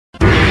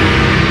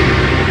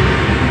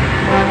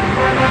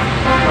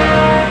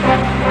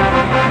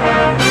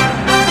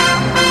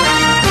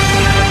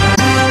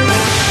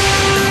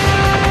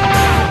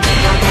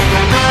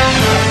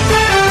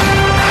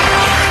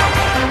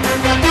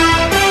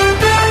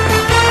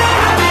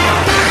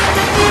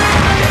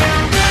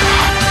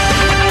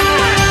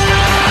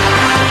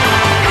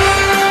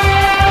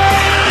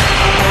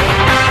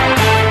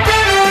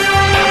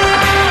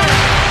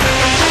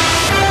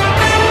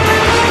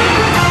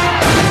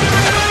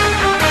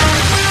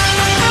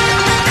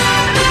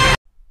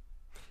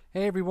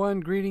Hey everyone,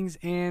 greetings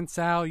and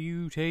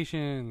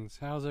salutations.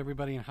 How's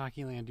everybody in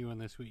Hockeyland doing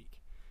this week?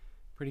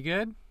 Pretty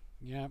good?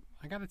 Yeah,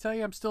 I got to tell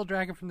you, I'm still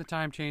dragging from the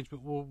time change,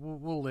 but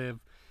we'll live.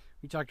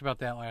 We talked about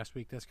that last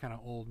week. That's kind of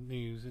old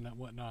news and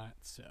whatnot.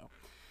 So,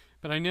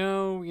 but I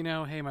know,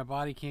 hey, my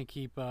body can't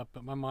keep up,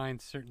 but my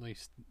mind's certainly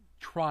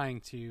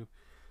trying to.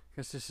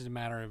 Because this is a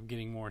matter of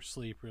getting more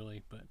sleep,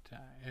 really. But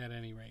at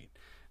any rate,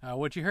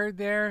 what you heard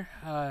there,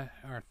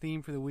 our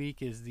theme for the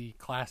week is the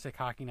classic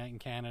Hockey Night in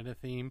Canada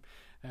theme.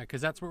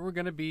 Because that's where we're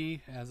going to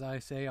be. As I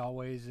say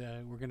always,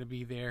 we're going to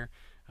be there.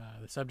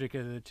 The subject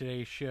of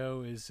today's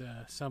show is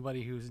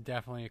somebody who's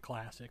definitely a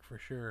classic for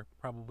sure.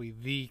 Probably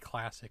the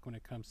classic when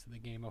it comes to the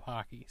game of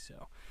hockey.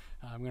 So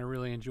I'm going to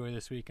really enjoy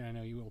this week, and I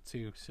know you will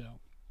too. So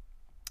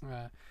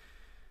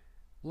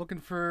looking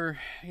for,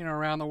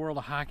 around the world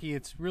of hockey,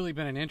 it's really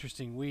been an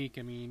interesting week.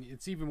 I mean,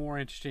 it's even more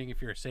interesting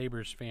if you're a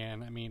Sabres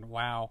fan. I mean,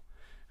 wow.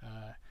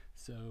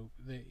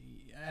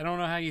 I don't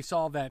know how you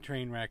solve that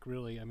train wreck,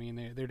 really. I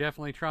mean, they're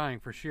definitely trying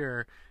for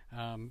sure.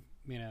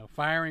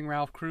 Firing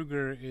Ralph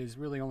Krueger is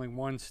really only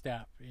one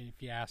step,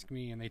 if you ask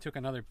me. And they took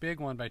another big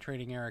one by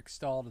trading Eric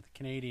Staal to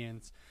the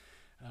Canadiens.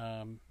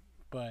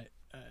 But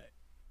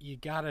you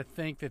got to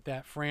think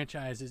that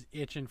franchise is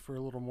itching for a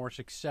little more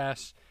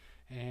success.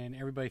 And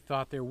everybody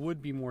thought there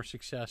would be more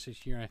success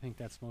this year. And I think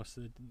that's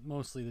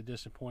mostly the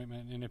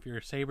disappointment. And if you're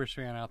a Sabres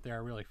fan out there, I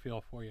really feel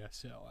for you.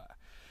 So,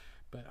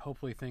 but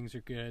hopefully things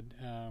are good.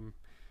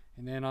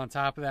 And then on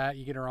top of that,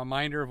 you get a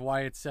reminder of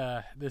why it's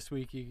this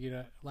week. You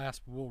get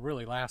last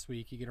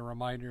week, you get a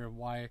reminder of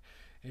why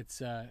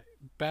it's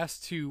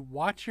best to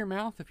watch your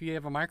mouth if you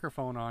have a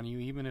microphone on you,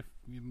 even if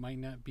you might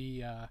not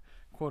be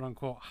quote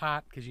unquote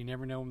hot, because you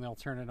never know when they'll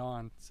turn it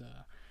on. So,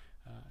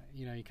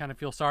 you kind of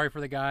feel sorry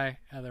for the guy,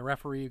 the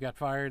referee who got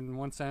fired in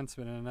one sense,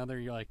 but in another,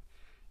 you're like,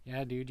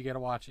 yeah, dude, you got to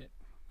watch it.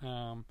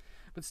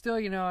 But still,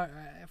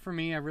 for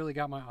me, I really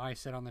got my eye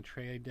set on the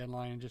trade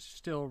deadline and just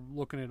still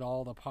looking at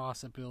all the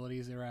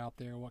possibilities that are out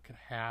there, what could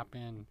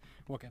happen,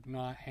 what could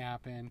not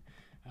happen,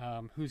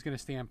 who's going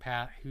to stand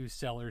pat, who's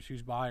sellers,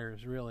 who's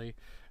buyers, really.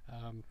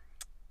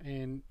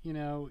 And,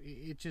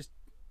 it just,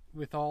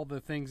 with all the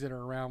things that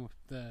are around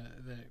the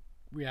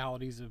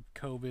realities of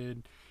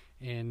COVID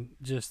and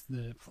just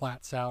the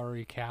flat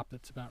salary cap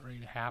that's about ready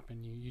to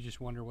happen, you just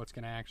wonder what's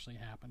going to actually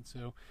happen.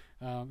 So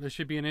this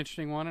should be an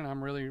interesting one, and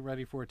I'm really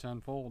ready for it to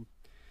unfold.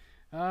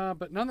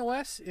 But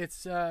nonetheless,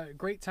 it's a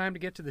great time to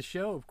get to the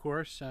show, of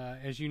course.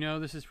 As you know,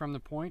 this is From the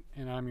Point,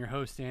 and I'm your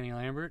host, Danny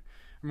Lambert.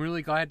 I'm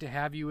really glad to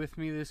have you with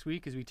me this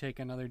week as we take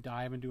another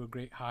dive into a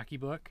great hockey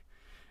book.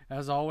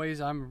 As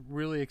always, I'm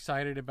really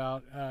excited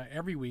about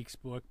every week's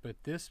book, but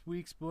this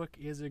week's book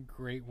is a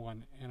great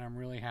one, and I'm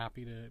really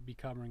happy to be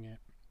covering it.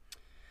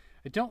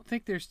 I don't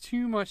think there's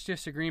too much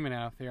disagreement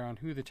out there on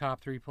who the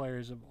top three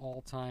players of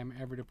all time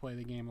ever to play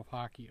the game of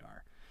hockey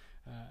are.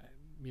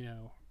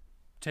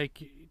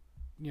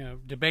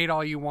 Debate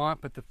all you want,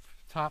 but the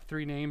top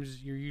three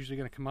names you're usually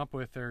going to come up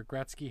with are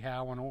Gretzky,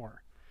 Howe, and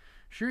Orr.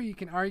 Sure, you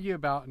can argue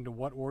about into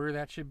what order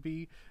that should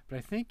be, but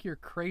I think you're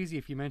crazy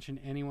if you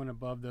mention anyone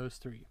above those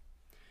three.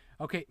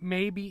 Okay,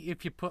 maybe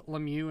if you put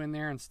Lemieux in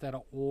there instead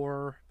of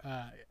Orr,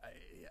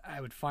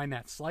 I would find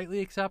that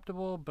slightly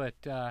acceptable, but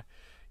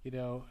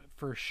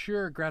for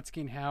sure,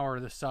 Gretzky and Howe are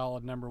the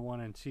solid number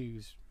 1 and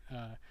 2s,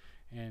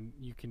 and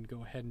you can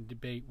go ahead and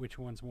debate which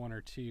one's 1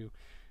 or 2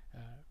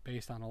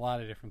 based on a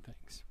lot of different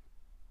things.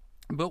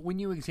 But when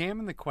you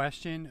examine the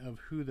question of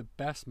who the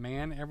best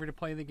man ever to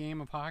play the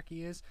game of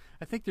hockey is,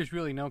 I think there's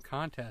really no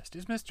contest.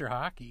 It's Mr.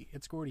 Hockey.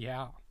 It's Gordie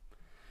Howe.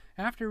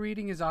 After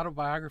reading his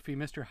autobiography,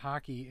 Mr.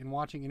 Hockey, and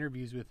watching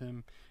interviews with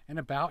him and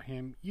about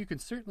him, you can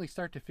certainly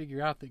start to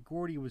figure out that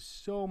Gordie was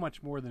so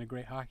much more than a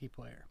great hockey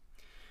player.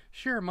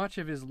 Sure, much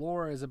of his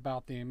lore is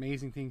about the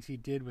amazing things he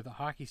did with a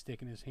hockey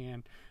stick in his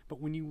hand, but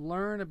when you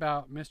learn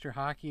about Mr.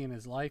 Hockey and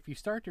his life, you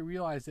start to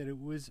realize that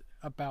it was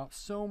about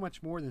so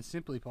much more than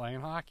simply playing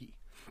hockey.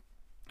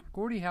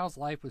 Gordie Howe's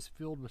life was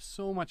filled with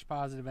so much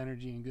positive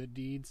energy and good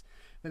deeds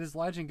that his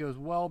legend goes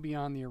well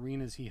beyond the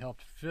arenas he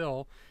helped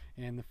fill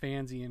and the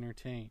fans he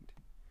entertained.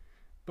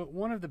 But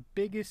one of the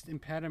biggest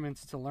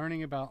impediments to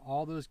learning about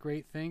all those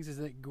great things is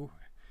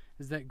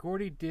that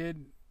Gordie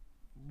did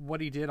what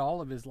he did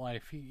all of his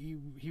life.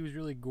 It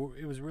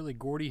was really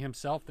Gordie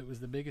himself that was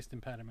the biggest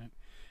impediment.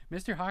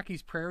 Mr.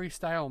 Hockey's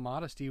prairie-style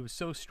modesty was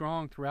so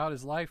strong throughout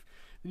his life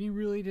that he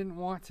really didn't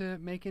want to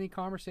make any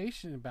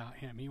conversation about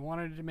him. He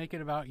wanted to make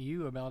it about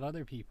you, about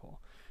other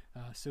people.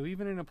 So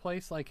even in a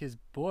place like his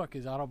book,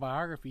 his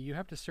autobiography, you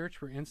have to search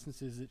for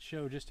instances that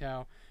show just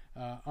how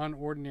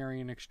unordinary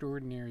and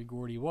extraordinary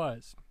Gordie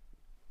was.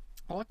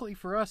 Luckily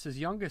for us, his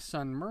youngest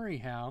son, Murray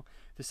Howe,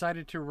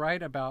 decided to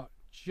write about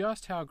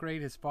just how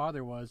great his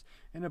father was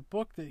in a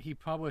book that he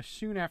published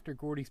soon after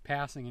Gordie's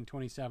passing in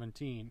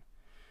 2017.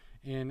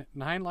 In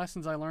 9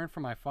 Lessons I Learned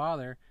from My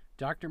Father,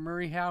 Dr.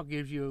 Murray Howe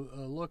gives you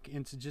a look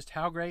into just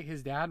how great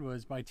his dad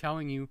was by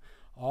telling you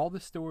all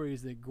the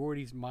stories that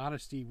Gordie's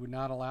modesty would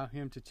not allow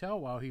him to tell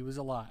while he was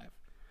alive.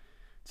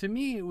 To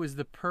me, it was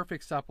the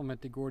perfect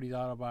supplement to Gordie's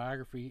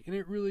autobiography, and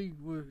it really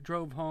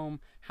drove home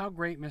how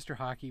great Mr.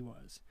 Hockey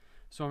was.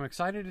 So I'm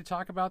excited to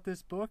talk about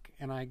this book,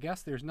 and I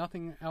guess there's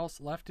nothing else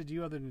left to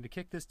do other than to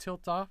kick this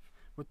tilt off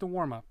with the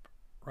warm-up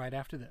right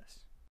after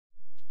this.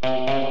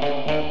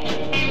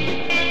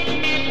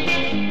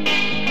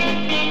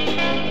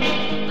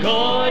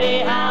 Gordie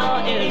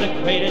Howe is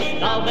the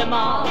greatest of them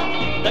all,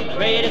 the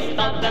greatest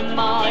of them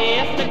all,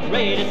 yes, the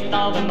greatest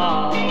of them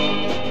all.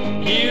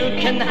 You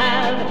can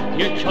have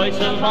your choice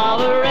of all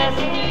the rest.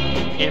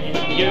 If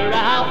you're a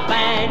Howe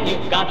fan,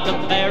 you've got the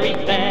very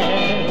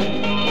best.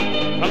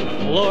 From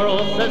Floral,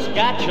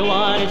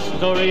 Saskatchewan, his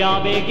story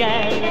all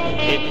began.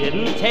 It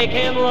didn't take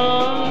him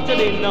long to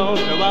be known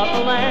throughout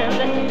the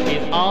land.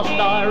 He's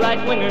all-star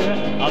right-winger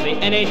of the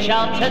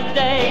NHL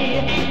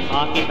today.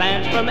 Hockey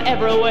fans from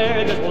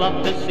everywhere just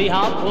love to see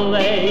Howe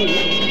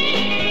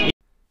play.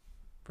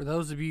 For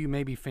those of you who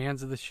may be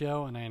fans of the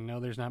show, and I know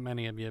there's not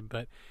many of you,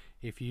 but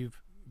if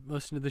you've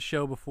listened to the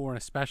show before, and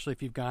especially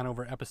if you've gone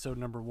over episode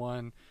number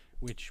 1,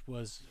 which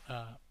was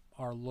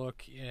our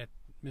look at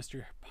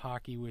Mr.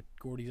 Hockey with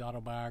Gordie's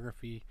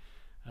autobiography,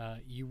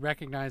 you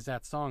recognize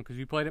that song because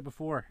we played it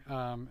before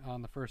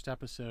on the first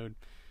episode,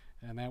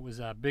 and that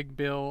was Big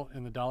Bill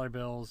and the Dollar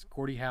Bills.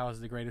 Gordie Howe is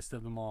the greatest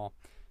of them all.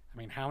 I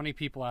mean, how many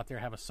people out there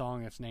have a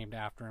song that's named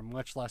after him,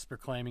 much less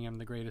proclaiming him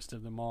the greatest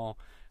of them all?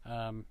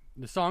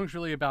 The song's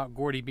really about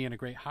Gordie being a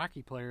great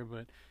hockey player,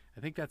 but I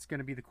think that's going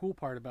to be the cool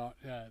part about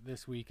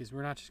this week is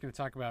we're not just going to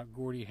talk about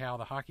Gordie Howe,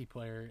 the hockey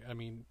player. I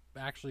mean,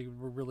 actually,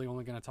 we're really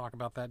only going to talk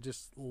about that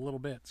just a little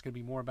bit. It's going to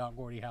be more about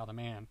Gordie Howe, the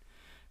man.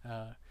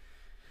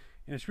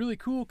 And it's really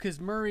cool because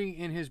Murray,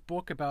 in his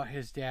book about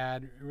his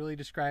dad, really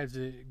describes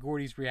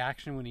Gordie's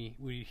reaction when he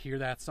hear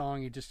that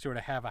song. He just sort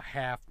of have a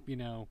half,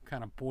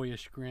 kind of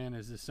boyish grin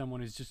as if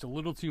someone who's just a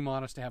little too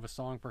modest to have a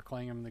song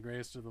proclaiming him the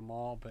greatest of them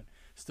all, but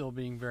still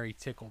being very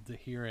tickled to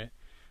hear it.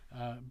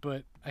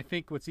 But I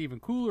think what's even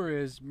cooler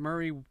is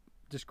Murray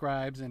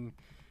describes, and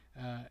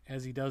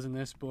as he does in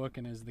this book,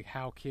 and as the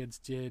Howe kids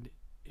did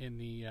in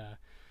the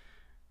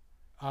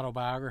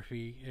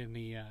autobiography in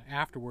the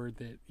afterward,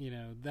 that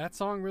that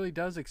song really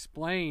does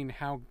explain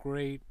how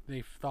great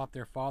they thought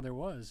their father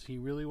was. He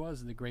really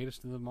was the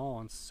greatest of them all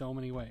in so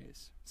many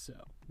ways. So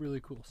really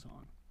cool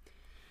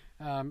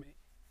song.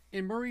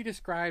 And Murray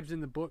describes in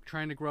the book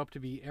trying to grow up to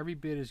be every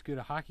bit as good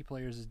a hockey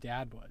player as his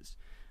dad was.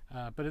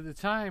 But at the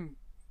time,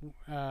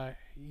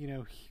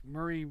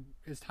 Murray,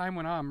 as time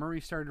went on,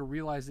 Murray started to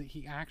realize that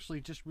he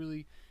actually just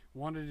really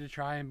wanted to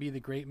try and be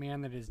the great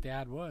man that his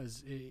dad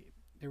was.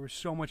 There was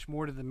so much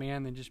more to the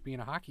man than just being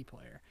a hockey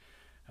player.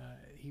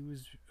 He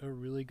was a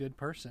really good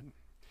person.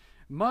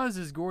 Muzz,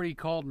 as Gordie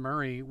called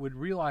Murray, would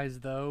realize,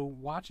 though,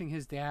 watching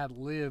his dad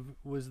live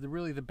was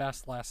really the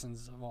best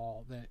lessons of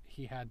all that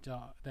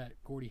that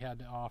Gordie had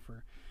to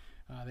offer.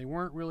 They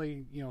weren't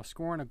really,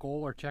 scoring a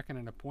goal or checking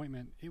an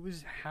appointment. It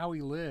was how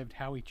he lived,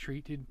 how he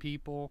treated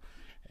people,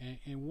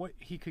 and what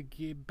he could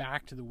give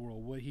back to the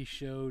world, what he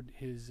showed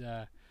his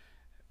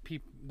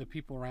the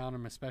people around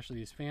him, especially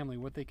his family,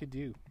 what they could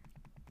do.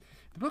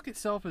 The book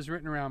itself is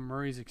written around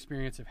Murray's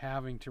experience of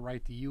having to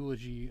write the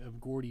eulogy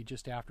of Gordie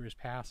just after his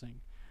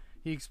passing.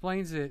 He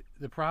explains that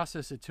the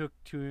process it took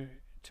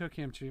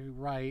him to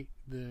write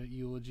the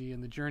eulogy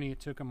and the journey it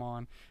took him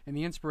on and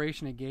the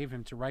inspiration it gave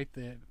him to write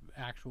the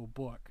actual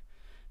book.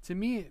 To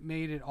me, it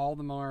made it all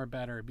the more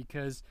better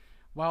because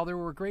while there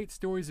were great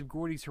stories of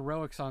Gordie's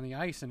heroics on the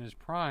ice in his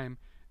prime,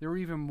 there were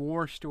even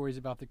more stories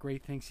about the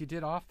great things he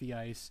did off the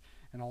ice,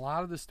 and a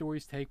lot of the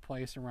stories take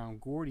place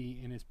around Gordie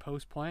in his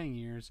post-playing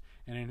years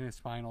and in his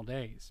final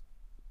days.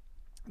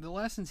 The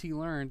lessons he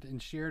learned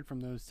and shared from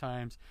those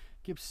times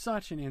give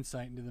such an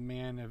insight into the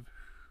man of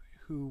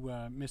who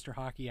Mr.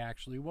 Hockey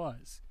actually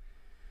was.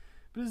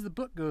 But as the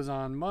book goes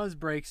on, Muzz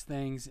breaks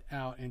things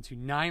out into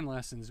 9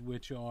 lessons,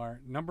 which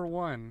are: number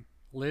 1,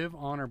 live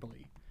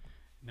honorably;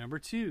 number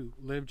 2,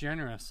 live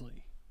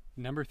generously;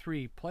 number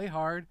 3, play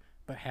hard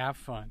but have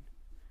fun;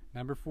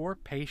 number 4,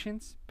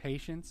 patience,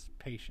 patience,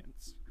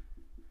 patience;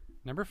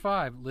 number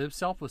 5, live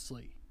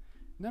selflessly;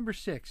 number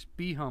 6,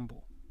 be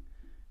humble;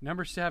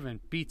 number 7,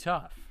 be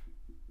tough;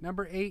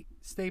 number 8,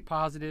 stay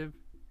positive;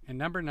 and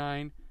number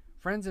 9,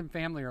 friends and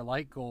family are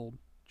like gold,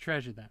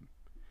 treasure them.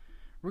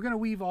 We're going to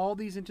weave all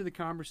these into the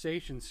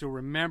conversation, so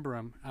remember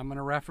them. I'm going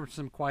to reference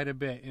them quite a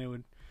bit. And it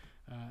would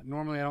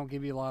normally I don't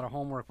give you a lot of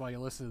homework while you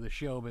listen to the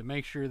show, but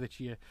make sure that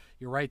you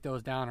write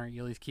those down, or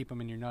you at least keep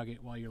them in your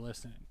nugget while you're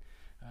listening,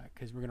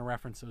 because we're going to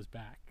reference those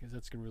back, because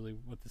that's going to really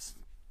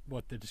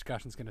what the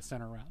discussion is going to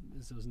center around,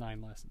 is those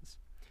 9 lessons,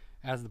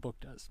 as the book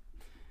does.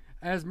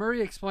 As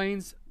Murray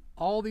explains,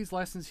 all these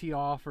lessons he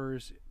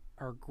offers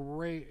are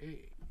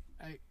great.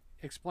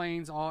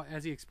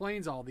 As he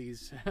explains all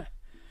these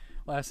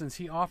lessons,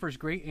 he offers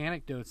great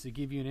anecdotes that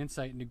give you an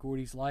insight into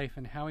Gordie's life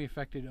and how he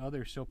affected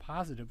others so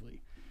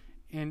positively.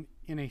 And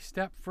in a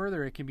step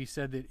further, it can be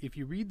said that if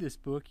you read this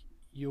book,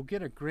 you'll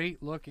get a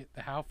great look at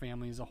the Howe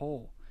family as a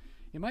whole.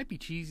 It might be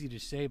cheesy to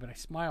say, but I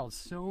smiled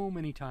so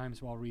many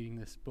times while reading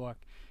this book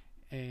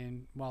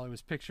and while I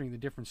was picturing the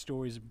different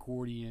stories of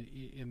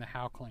Gordie in the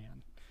Howe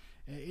clan.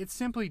 It's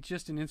simply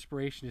just an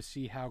inspiration to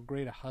see how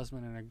great a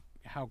husband and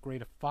how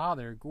great a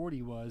father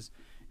Gordie was,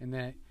 and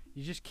that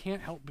you just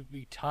can't help but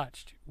be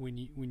touched when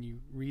you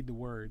read the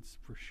words,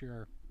 for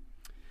sure.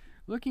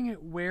 Looking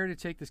at where to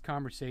take this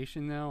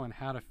conversation, though, and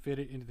how to fit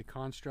it into the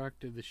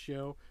construct of the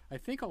show, I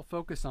think I'll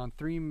focus on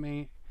three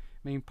main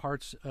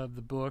parts of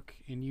the book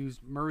and use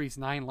Murray's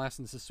 9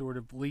 lessons to sort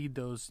of lead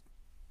those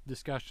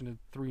discussion of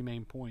 3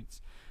 main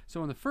points.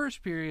 So in the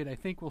first period, I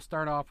think we'll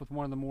start off with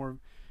one of the more,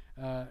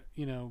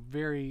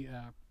 very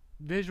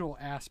visual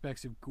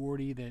aspects of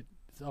Gordie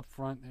that's up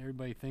front that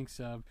everybody thinks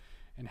of,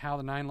 and how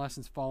the 9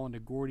 lessons fall into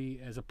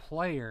Gordie as a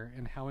player,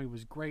 and how he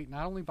was great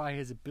not only by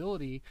his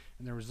ability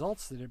and the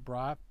results that it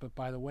brought, but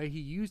by the way he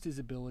used his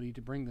ability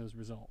to bring those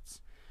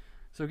results.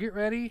 So get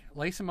ready,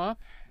 lace them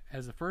up,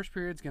 as the first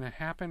period's going to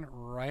happen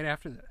right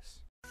after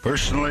this.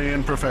 Personally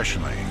and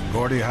professionally,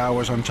 Gordie Howe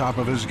was on top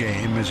of his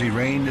game as he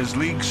reigned as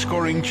league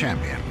scoring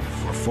champion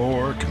for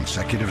 4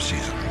 consecutive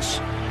seasons.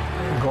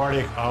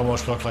 Gordie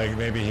almost looked like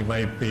maybe he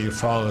might be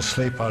falling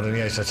asleep out on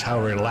the ice. That's how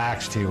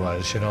relaxed he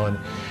was, and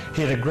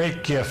he had a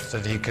great gift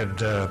that he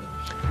could,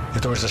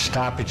 if there was a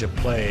stoppage of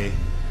play,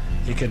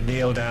 he could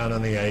kneel down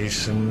on the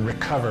ice and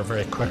recover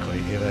very quickly.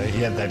 He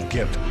had that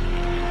gift.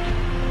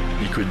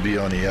 He could be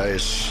on the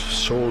ice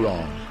so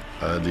long.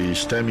 The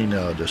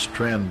stamina, the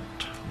strength,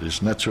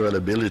 this natural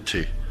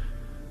ability,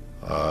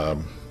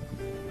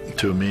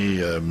 to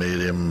me, made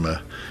him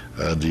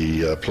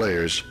the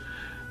players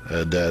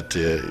that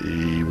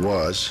he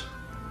was.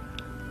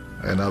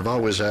 And I've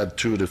always had,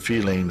 too, the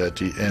feeling that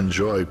he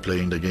enjoyed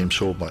playing the game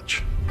so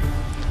much.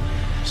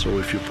 So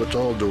if you put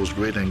all those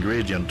great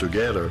ingredients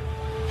together,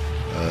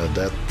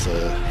 that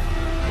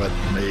what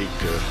make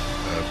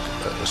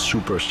a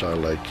superstar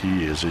like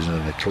he is. He's in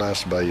a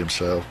class by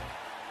himself.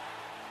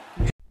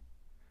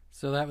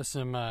 So that was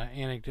some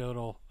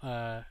anecdotal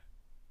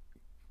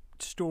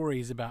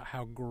stories about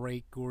how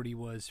great Gordie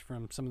was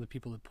from some of the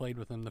people that played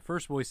with him. The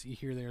first voice that you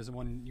hear there is the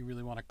one you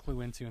really want to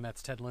clue into, and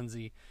that's Ted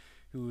Lindsay,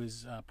 who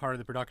was part of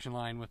the production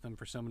line with them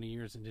for so many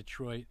years in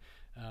Detroit,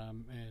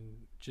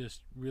 and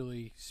just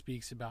really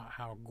speaks about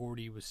how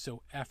Gordie was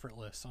so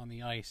effortless on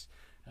the ice,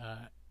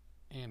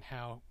 and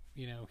how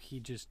he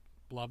just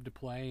loved to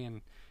play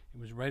and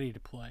was ready to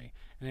play.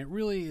 And it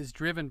really is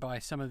driven by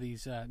some of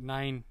these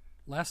 9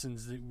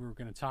 lessons that we're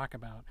going to talk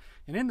about.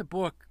 And in the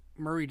book,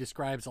 Murray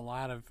describes a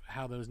lot of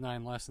how those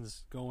 9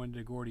 lessons go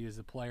into Gordie as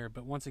a player,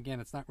 but once again,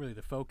 it's not really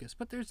the focus.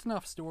 But there's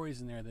enough stories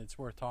in there that it's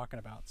worth talking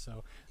about.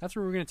 So that's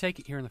where we're going to take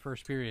it here in the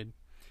first period.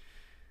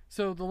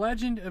 So the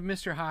legend of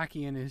Mr.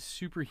 Hockey and his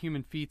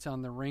superhuman feats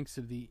on the rinks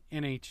of the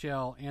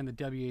NHL and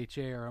the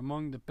WHA are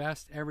among the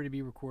best ever to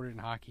be recorded in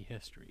hockey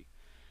history.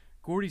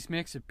 Gordie's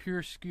mix of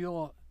pure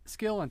skill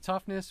and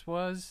toughness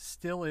was,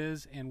 still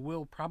is, and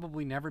will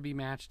probably never be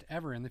matched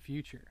ever in the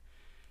future.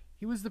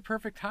 He was the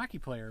perfect hockey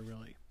player,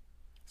 really.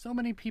 So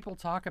many people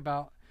talk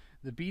about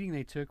the beating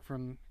they took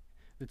from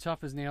the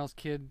tough-as-nails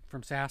kid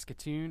from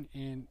Saskatoon,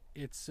 and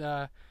it's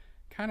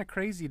kind of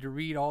crazy to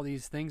read all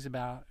these things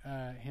about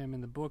him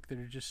in the book that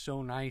are just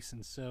so nice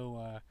and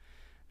so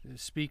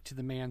speak to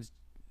the man's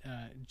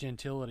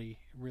gentility,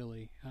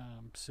 really.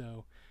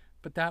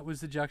 But that was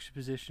the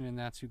juxtaposition, and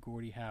that's who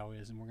Gordie Howe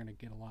is, and we're going to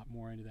get a lot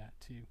more into that,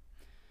 too.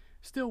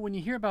 Still, when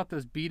you hear about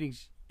those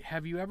beatings,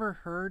 have you ever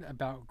heard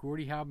about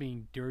Gordie Howe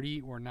being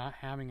dirty or not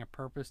having a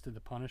purpose to the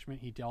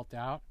punishment he dealt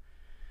out?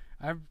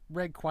 I've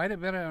read quite a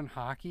bit on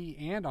hockey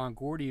and on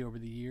Gordie over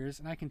the years,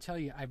 and I can tell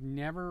you I've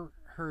never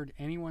heard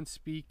anyone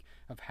speak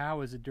of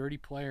Howe as a dirty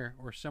player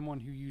or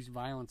someone who used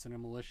violence in a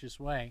malicious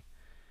way.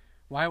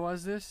 Why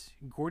was this?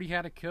 Gordie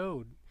had a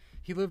code.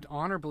 He lived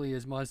honorably,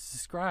 as was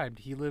described.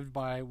 He lived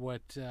by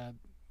what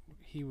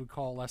he would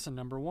call lesson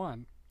number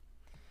 1.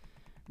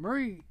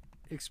 Murray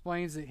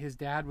explains that his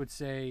dad would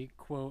say,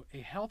 quote, "A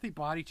healthy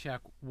body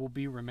check will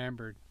be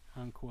remembered,"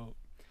 unquote.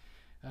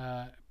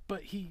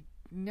 But he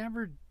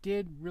never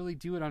did really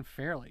do it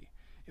unfairly.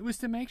 It was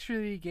to make sure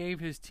that he gave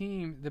his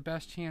team the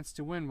best chance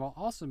to win while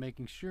also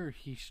making sure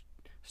he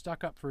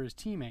stuck up for his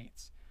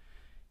teammates.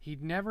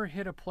 He'd never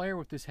hit a player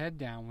with his head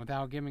down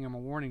without giving him a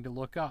warning to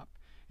look up.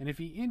 And if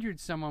he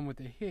injured someone with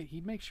a hit,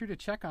 he'd make sure to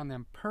check on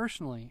them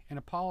personally and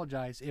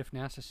apologize if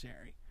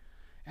necessary.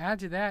 Add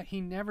to that,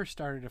 he never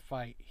started a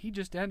fight. He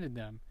just ended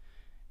them.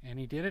 And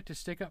he did it to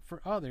stick up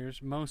for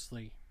others,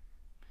 mostly.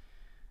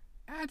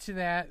 Add to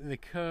that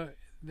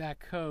that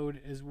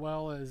code, as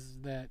well as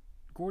that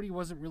Gordie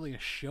wasn't really a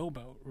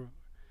showboat.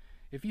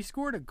 If he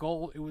scored a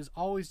goal, it was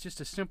always just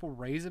a simple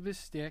raise of his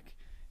stick,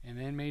 and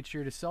then made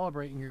sure to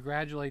celebrate and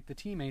congratulate the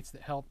teammates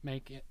that helped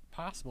make it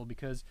possible,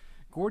 because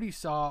Gordie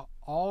saw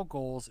all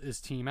goals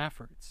as team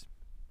efforts.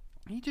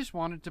 He just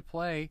wanted to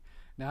play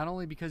not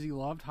only because he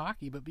loved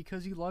hockey, but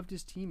because he loved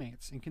his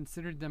teammates and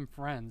considered them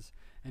friends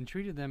and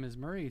treated them, as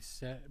Murray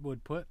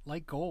would put,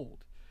 like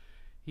gold.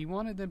 He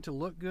wanted them to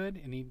look good,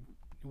 and it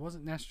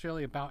wasn't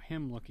necessarily about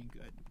him looking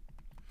good.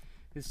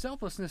 His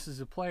selflessness as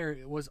a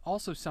player was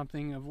also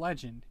something of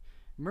legend.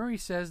 Murray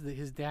says that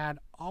his dad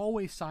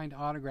always signed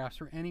autographs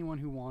for anyone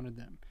who wanted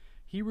them.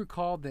 He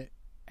recalled that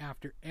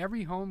after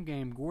every home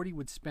game, Gordie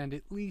would spend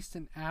at least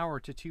an hour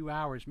to 2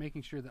 hours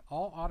making sure that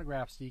all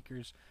autograph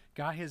seekers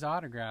got his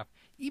autograph,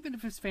 even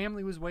if his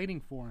family was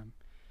waiting for him.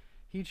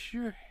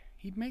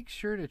 He'd make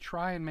sure to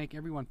try and make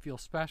everyone feel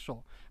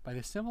special by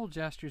the simple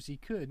gestures he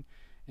could,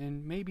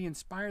 and maybe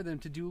inspire them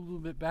to do a little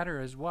bit better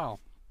as well,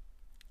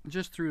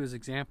 just through his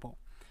example.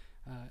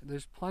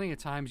 There's plenty of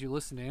times you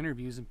listen to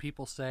interviews and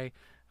people say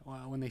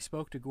when they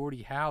spoke to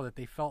Gordie Howe that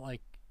they felt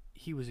like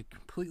he was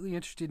completely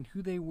interested in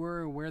who they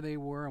were, where they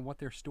were, and what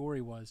their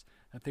story was,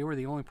 that they were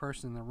the only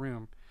person in the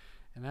room.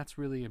 And that's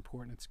really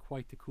important. It's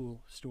quite the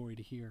cool story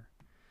to hear.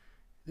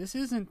 This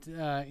isn't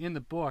in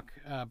the book,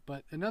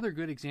 but another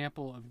good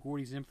example of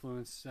Gordie's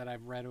influence that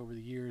I've read over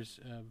the years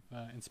of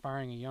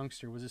inspiring a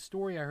youngster was a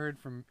story I heard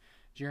from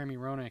Jeremy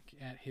Roenick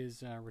at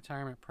his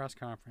retirement press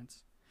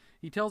conference.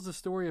 He tells the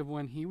story of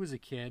when he was a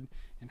kid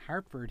in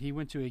Hartford. He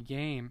went to a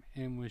game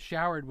and was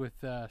showered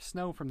with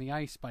snow from the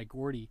ice by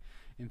Gordie,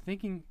 and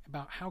thinking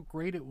about how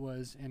great it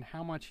was and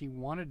how much he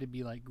wanted to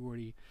be like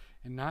Gordie,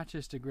 and not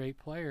just a great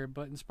player,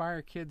 but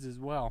inspire kids as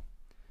well.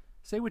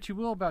 Say what you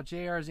will about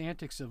JR's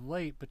antics of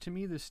late, but to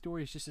me this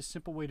story is just a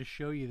simple way to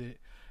show you that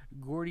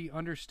Gordie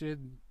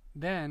understood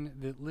then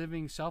that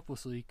living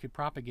selflessly could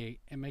propagate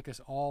and make us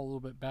all a little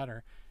bit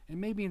better,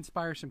 and maybe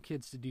inspire some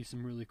kids to do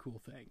some really cool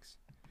things.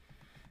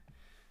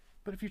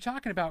 But if you're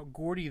talking about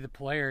Gordie the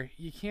player,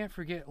 you can't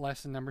forget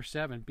lesson number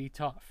 7, be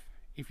tough.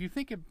 If you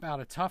think about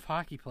a tough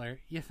hockey player,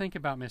 you think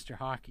about Mr.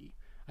 Hockey.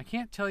 I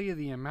can't tell you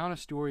the amount of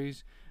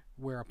stories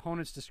where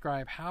opponents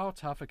describe how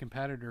tough a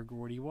competitor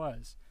Gordie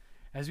was.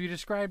 As we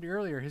described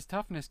earlier, his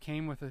toughness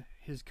came with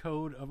his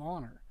code of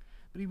honor,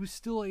 but he was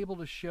still able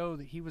to show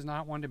that he was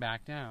not one to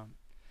back down.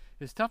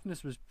 His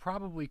toughness was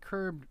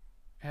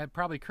had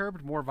probably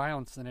curbed more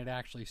violence than it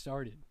actually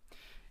started.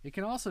 It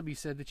can also be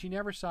said that you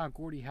never saw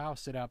Gordie Howe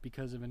sit out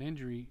because of an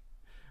injury,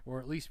 or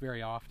at least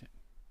very often.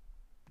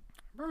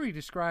 Murray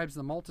describes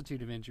the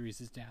multitude of injuries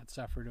his dad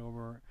suffered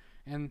over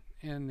and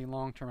the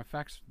long-term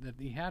effects that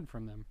he had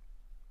from them,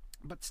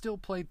 but still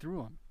played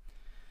through them.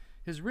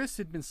 His wrists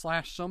had been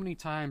slashed so many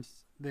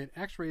times that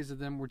x-rays of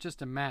them were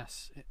just a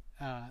mess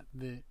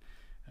that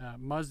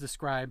Muzz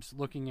describes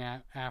looking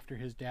at after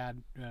his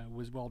dad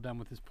was well done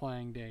with his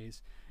playing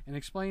days, and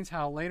explains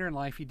how later in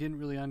life he didn't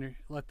really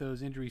let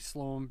those injuries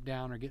slow him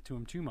down or get to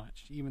him too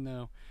much. Even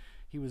though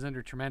he was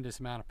under a tremendous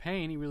amount of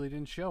pain, he really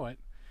didn't show it.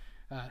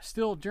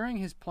 Still, during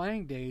his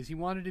playing days, he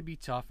wanted to be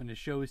tough and to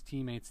show his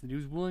teammates that he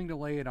was willing to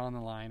lay it on the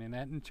line, and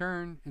that in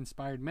turn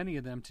inspired many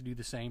of them to do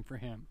the same for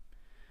him.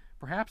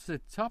 Perhaps the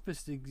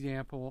toughest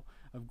example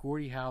of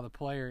Gordie Howe the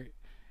player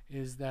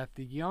is that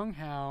the young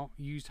Howe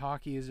used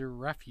hockey as a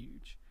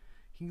refuge.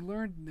 He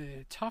learned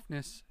the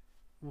toughness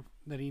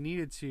that he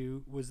needed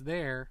was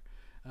there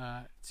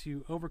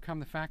to overcome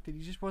the fact that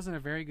he just wasn't a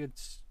very good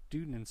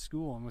student in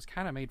school and was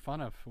kind of made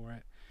fun of for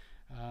it.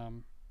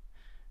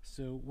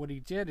 So what he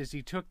did is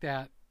he took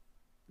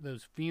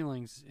those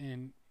feelings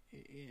and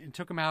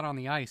took them out on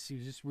the ice. He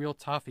was just real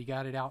tough. He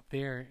got it out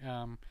there,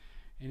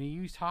 and he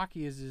used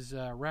hockey as his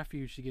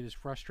refuge to get his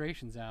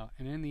frustrations out.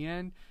 And in the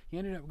end, he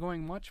ended up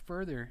going much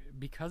further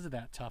because of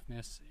that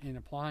toughness and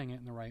applying it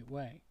in the right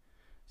way.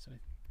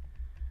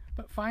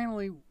 But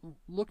finally,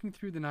 looking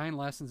through the 9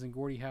 lessons in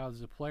Gordie Howe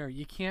as a player,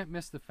 you can't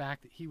miss the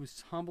fact that he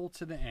was humble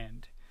to the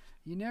end.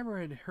 You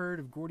never had heard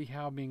of Gordie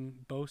Howe being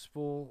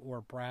boastful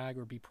or brag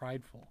or be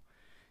prideful.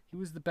 He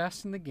was the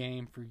best in the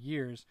game for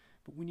years,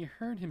 but when you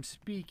heard him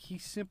speak, he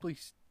simply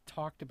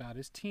talked about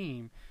his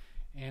team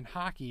and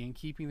hockey and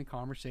keeping the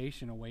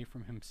conversation away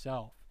from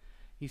himself.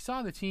 He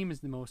saw the team as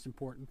the most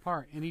important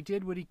part, and he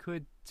did what he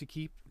could to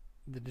keep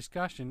the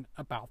discussion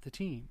about the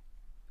team.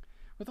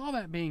 With all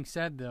that being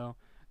said, though,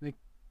 the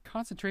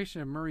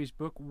concentration of Murray's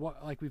book,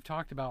 like we've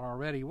talked about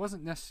already,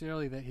 wasn't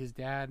necessarily that his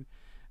dad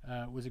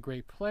was a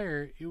great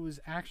player. It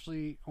was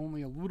actually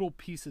only a little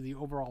piece of the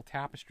overall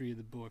tapestry of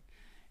the book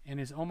and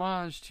his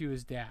homage to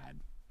his dad.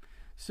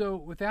 So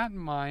with that in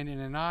mind and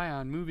an eye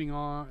on moving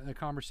on the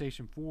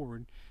conversation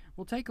forward,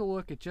 we'll take a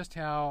look at just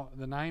how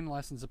the 9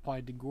 lessons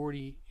applied to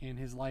Gordie and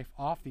his life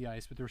off the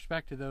ice with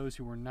respect to those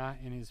who were not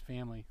in his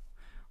family.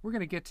 We're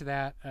going to get to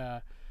that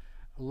a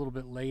little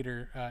bit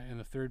later in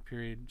the third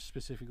period,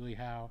 specifically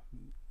how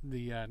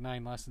the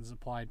 9 lessons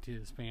applied to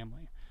his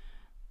family.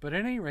 But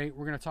at any rate,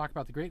 we're going to talk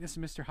about the greatness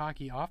of Mr.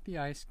 Hockey off the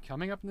ice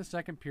coming up in the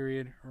second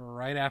period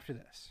right after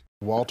this.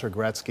 Walter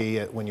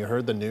Gretzky, when you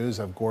heard the news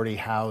of Gordie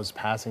Howe's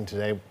passing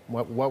today,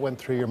 what went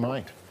through your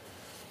mind?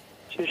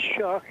 Just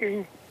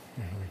shocking.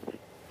 Mm-hmm.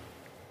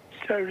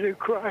 Started to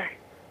cry.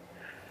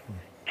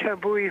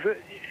 Can't believe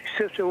it.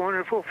 Such a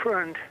wonderful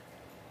friend.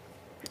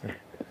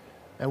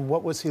 And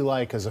what was he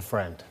like as a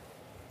friend?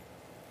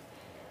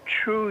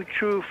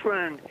 True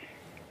friend.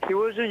 He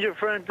wasn't your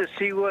friend to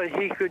see what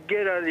he could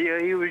get out of you.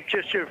 He was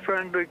just your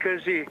friend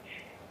because he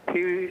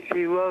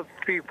loved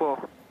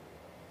people.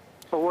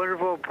 A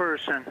wonderful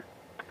person.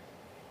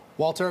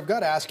 Walter, I've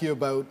got to ask you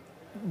about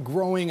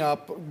growing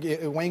up,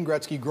 Wayne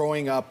Gretzky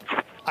growing up,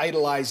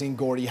 idolizing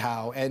Gordie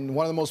Howe. And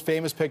one of the most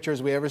famous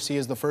pictures we ever see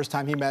is the first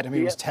time he met him.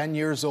 He was 10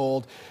 years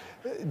old.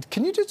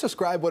 Can you just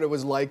describe what it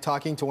was like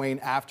talking to Wayne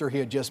after he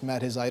had just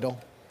met his idol?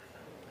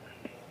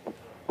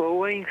 Well,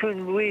 Wayne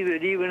couldn't believe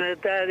it, even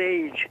at that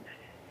age.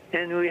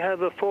 And we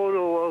have a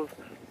photo of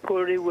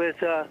Gordie with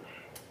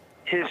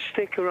his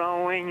stick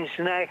around Wayne's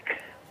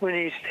neck when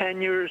he's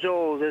 10 years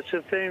old. It's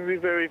a very,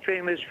 very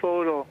famous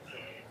photo.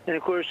 And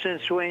of course,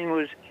 since Wayne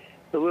was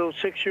a little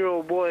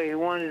 6-year-old boy, he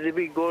wanted to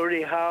be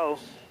Gordie Howe.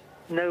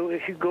 Now,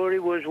 Gordie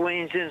was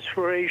Wayne's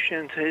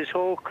inspiration to his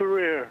whole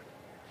career.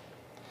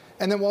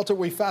 And then, Walter,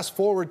 we fast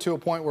forward to a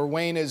point where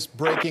Wayne is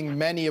breaking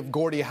many of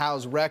Gordie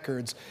Howe's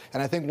records.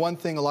 And I think one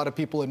thing a lot of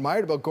people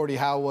admired about Gordie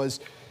Howe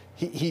was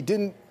he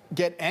didn't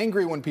get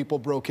angry when people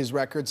broke his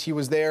records. He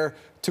was there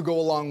to go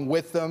along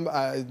with them.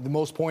 The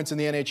most points in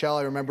the NHL,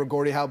 I remember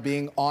Gordie Howe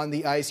being on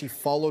the ice. He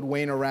followed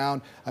Wayne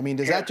around. I mean,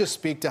 does that just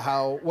speak to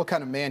what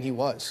kind of man he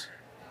was?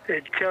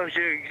 It tells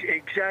you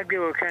exactly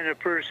what kind of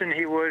person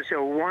he was,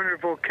 a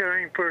wonderful,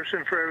 caring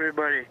person for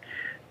everybody,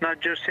 not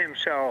just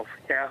himself,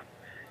 yeah.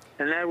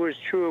 And that was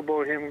true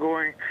about him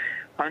going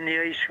on the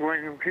ice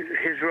when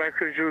his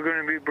records were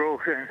going to be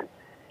broken.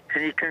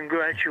 And he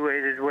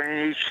congratulated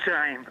Wayne each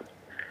time.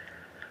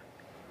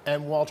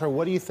 And Walter,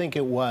 what do you think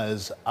it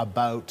was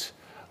about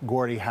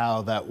Gordie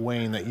Howe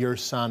that your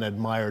son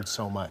admired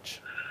so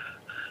much?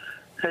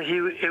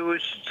 It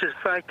was the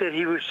fact that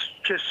he was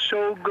just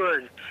so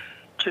good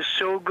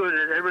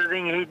at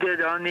everything he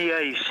did on the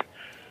ice.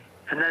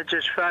 And that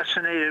just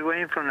fascinated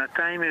Wayne from the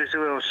time he was a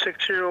little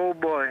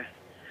 6-year-old boy.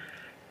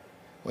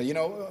 Well, you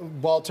know,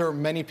 Walter,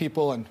 many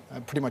people and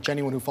pretty much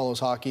anyone who follows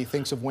hockey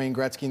thinks of Wayne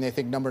Gretzky and they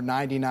think number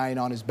 99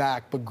 on his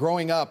back. But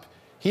growing up,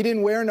 he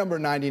didn't wear number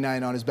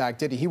 99 on his back,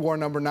 did he? He wore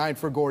number 9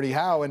 for Gordie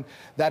Howe, and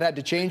that had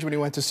to change when he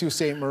went to Sault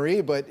Ste. Marie.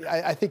 But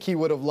I think he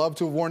would have loved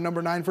to have worn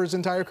number 9 for his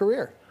entire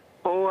career.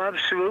 Oh,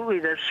 absolutely,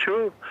 that's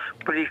true.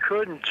 But he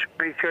couldn't,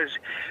 because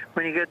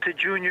when he got to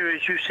junior,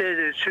 as you said,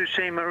 at Sault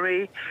Ste.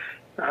 Marie,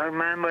 a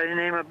man by the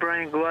name of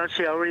Brian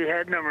Galassi already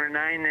had number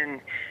 9, and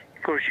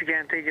of course, you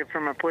can't take it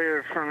from a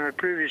player from the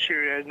previous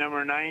year who had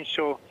number 9.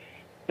 So,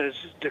 as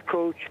the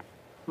coach,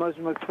 Muzz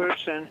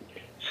McPherson,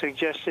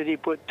 suggested he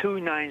put 2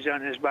 9s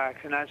on his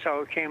back, and that's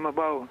how it came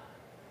about.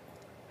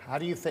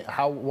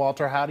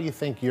 Walter, how do you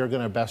think you're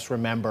going to best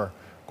remember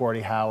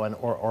Gordie Howe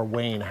or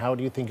Wayne? How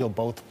do you think you'll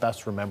both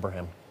best remember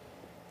him?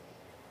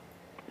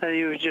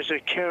 He was just a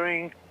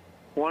caring,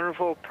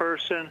 wonderful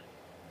person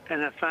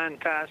and a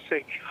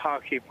fantastic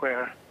hockey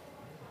player.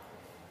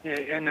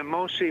 And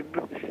mostly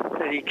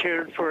that he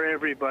cared for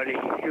everybody.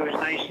 He was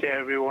nice to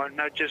everyone,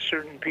 not just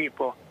certain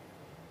people.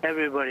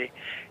 Everybody.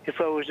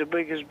 If I was the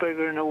biggest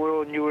beggar in the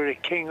world and you were the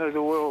king of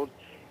the world,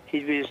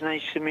 he'd be as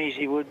nice to me as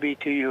he would be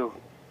to you.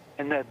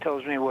 And that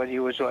tells me what he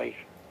was like.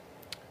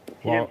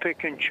 He didn't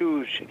pick and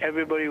choose.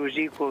 Everybody was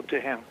equal to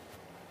him.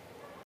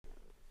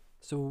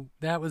 So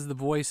that was the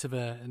voice of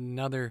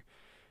another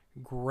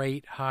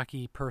great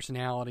hockey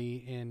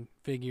personality and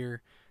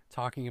figure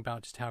talking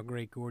about just how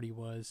great Gordie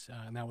was,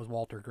 and that was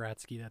Walter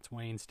Gretzky. That's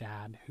Wayne's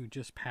dad, who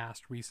just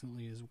passed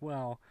recently as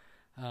well.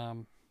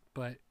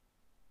 But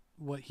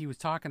what he was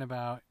talking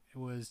about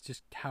was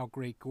just how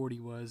great Gordie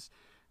was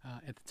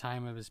at the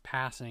time of his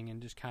passing,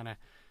 and just kind of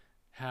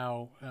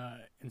how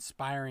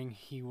inspiring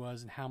he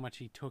was, and how much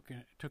he took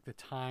the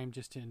time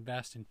just to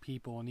invest in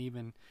people, and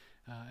even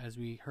as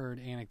we heard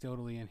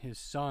anecdotally, in his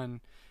son,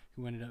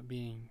 who ended up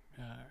being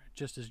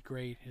just as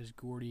great as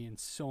Gordie in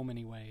so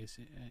many ways.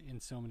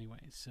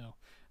 So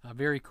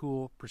very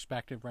cool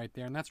perspective right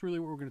there. And that's really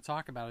what we're going to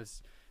talk about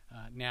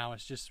now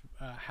is just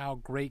how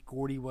great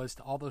Gordie was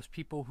to all those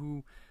people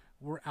who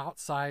were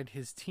outside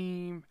his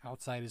team,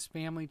 outside his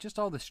family, just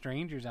all the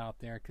strangers out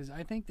there, because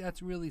I think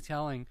that's really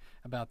telling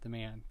about the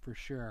man for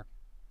sure.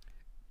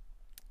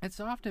 It's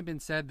often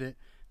been said that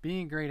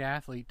being a great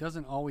athlete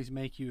doesn't always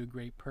make you a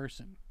great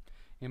person.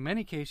 In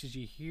many cases,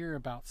 you hear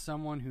about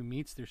someone who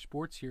meets their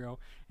sports hero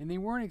and they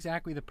weren't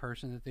exactly the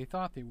person that they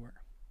thought they were.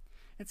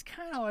 It's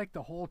kind of like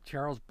the whole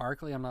Charles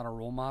Barkley, I'm not a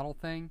role model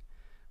thing.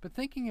 But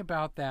thinking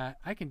about that,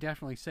 I can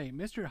definitely say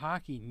Mr.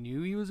 Hockey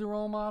knew he was a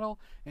role model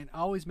and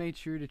always made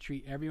sure to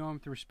treat everyone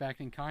with respect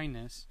and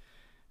kindness,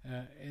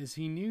 as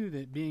he knew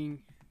that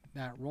being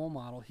that role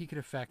model, he could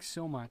affect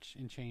so much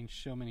and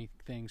change so many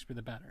things for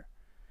the better.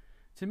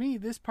 To me,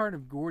 this part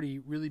of Gordie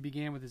really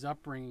began with his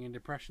upbringing in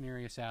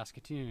Depression-area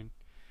Saskatoon.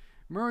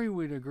 Murray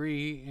would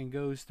agree and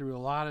goes through a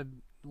lot of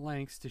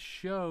lengths to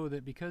show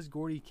that because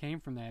Gordie came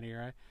from that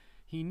era,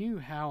 he knew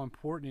how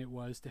important it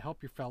was to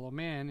help your fellow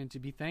man and to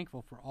be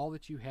thankful for all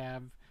that you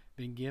have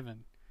been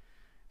given.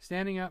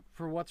 Standing up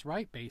for what's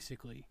right,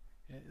 basically.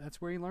 That's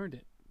where he learned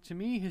it. To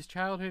me, his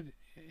childhood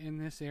in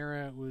this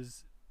era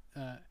was,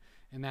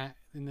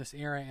 in this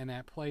era and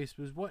that place,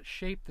 was what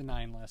shaped the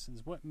 9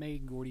 lessons, what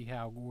made Gordie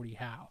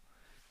Howe,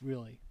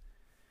 really.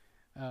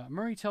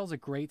 Murray tells a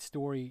great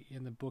story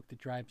in the book that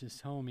drives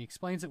this home. He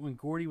explains that when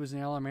Gordie was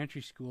in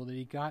elementary school, that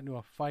he got into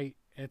a fight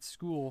at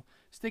school,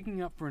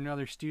 sticking up for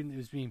another student that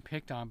was being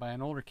picked on by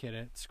an older kid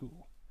at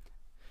school.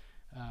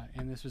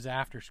 And this was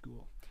after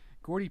school.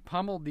 Gordie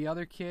pummeled the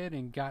other kid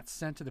and got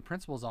sent to the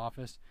principal's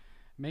office,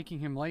 making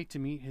him late to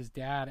meet his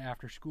dad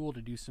after school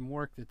to do some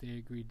work that they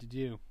agreed to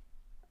do.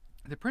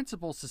 The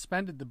principal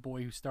suspended the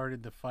boy who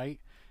started the fight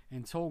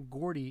and told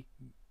Gordie,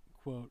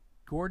 quote,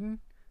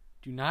 "Gordon,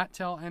 do not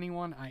tell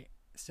anyone I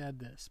said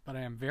this, but I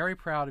am very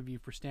proud of you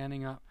for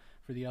standing up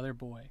for the other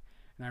boy.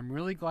 and I'm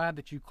really glad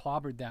that you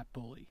clobbered that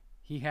bully.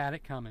 He had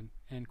it coming,"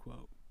 end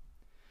quote.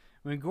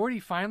 When Gordy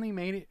finally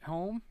made it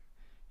home,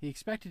 he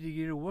expected to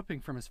get a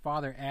whooping from his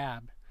father,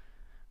 Ab,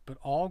 but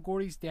all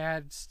Gordy's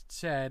dad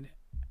said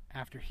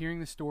after hearing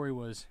the story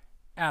was,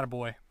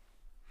 "Attaboy."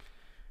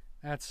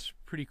 That's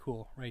pretty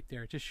cool right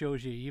there. It just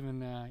shows you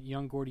even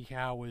young Gordie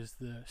Howe was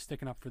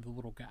sticking up for the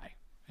little guy.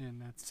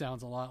 And that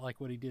sounds a lot like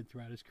what he did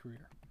throughout his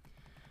career.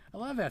 I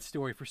love that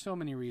story for so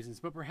many reasons,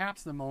 but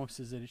perhaps the most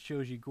is that it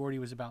shows you Gordy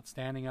was about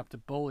standing up to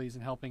bullies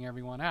and helping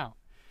everyone out.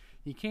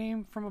 He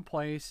came from a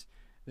place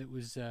that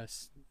was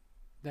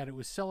that it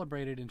was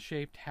celebrated and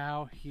shaped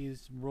how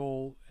his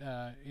role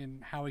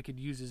in how he could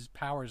use his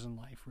powers in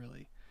life,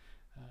 really.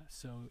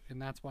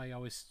 And that's why he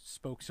always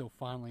spoke so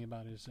fondly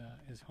about his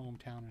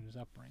hometown and his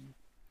upbringing.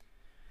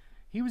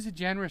 He was a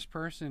generous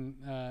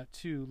person,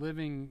 too,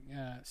 living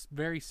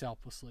very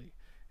selflessly.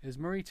 As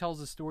Murray tells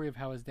the story of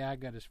how his dad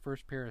got his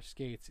first pair of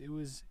skates, it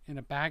was in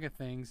a bag of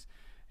things,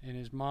 and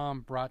his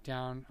mom brought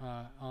down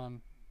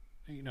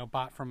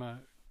bought from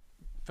a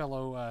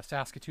fellow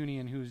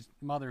Saskatoonian whose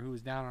mother who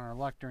was down on her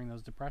luck during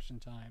those Depression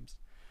times.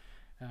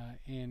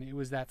 And it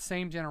was that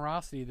same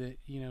generosity that,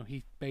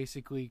 he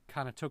basically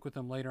kind of took with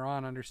him later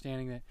on,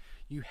 understanding that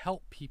you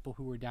help people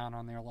who were down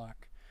on their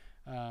luck.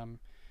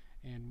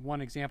 And one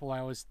example I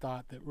always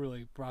thought that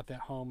really brought that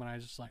home, and I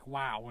was just like,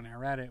 wow, when I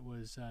read it,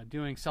 was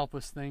doing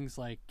selfless things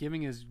like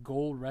giving his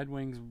gold Red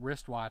Wings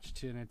wristwatch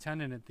to an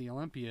attendant at the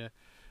Olympia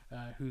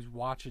whose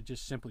watch had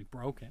just simply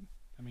broken.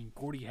 I mean,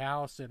 Gordie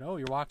Howe said, "Oh,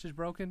 your watch is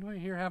broken? Well,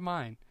 here, have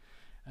mine."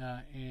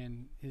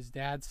 And his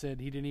dad said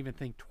he didn't even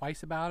think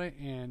twice about it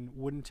and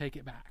wouldn't take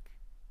it back.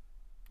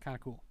 Kind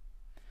of cool.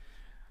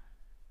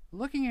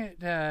 Looking at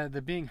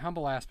the being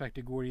humble aspect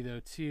of Gordie, though,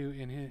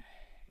 too,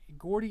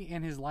 Gordie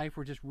and his life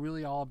were just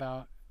really all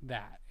about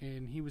that,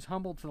 and he was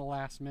humbled to the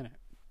last minute.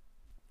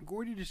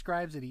 Murray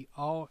describes that he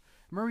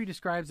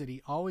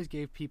always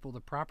gave people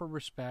the proper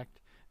respect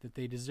that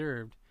they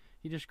deserved.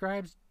 He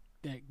describes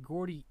that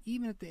Gordie,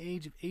 even at the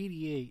age of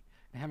 88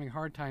 and having a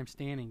hard time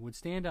standing, would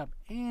stand up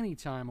any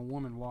time a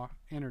woman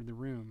entered the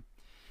room.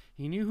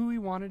 He knew who he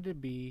wanted to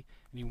be,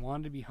 and he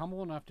wanted to be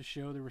humble enough to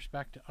show the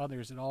respect to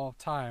others at all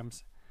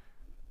times.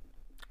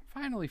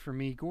 Finally, for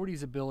me,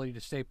 Gordie's ability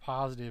to stay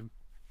positive,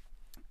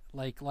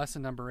 like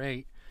lesson number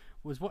 8,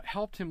 was what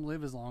helped him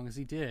live as long as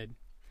he did.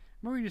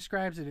 Murray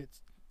describes that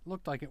it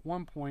looked like at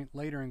one point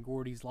later in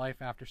Gordie's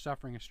life after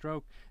suffering a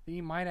stroke that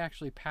he might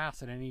actually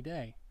pass at any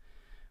day.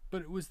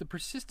 But it was the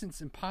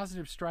persistence and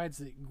positive strides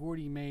that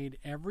Gordie made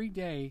every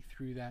day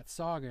through that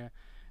saga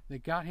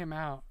that got him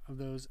out of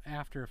those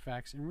after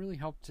effects and really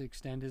helped to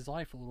extend his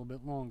life a little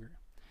bit longer.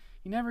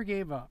 He never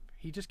gave up.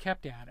 He just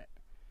kept at it.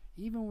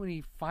 Even when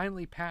he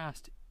finally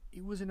passed,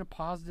 it was with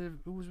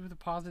a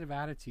positive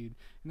attitude,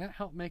 and that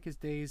helped make his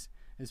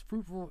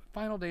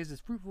final days as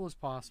fruitful as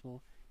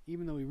possible,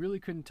 even though he really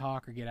couldn't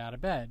talk or get out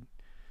of bed.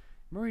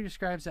 Murray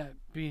describes that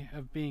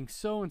of being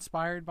so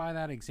inspired by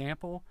that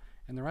example,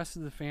 and the rest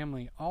of the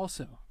family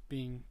also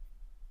being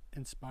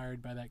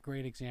inspired by that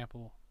great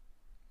example.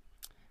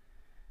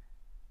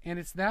 And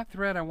it's that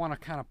thread I want to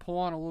kind of pull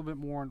on a little bit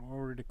more in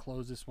order to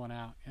close this one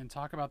out and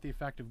talk about the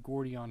effect of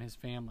Gordie on his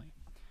family.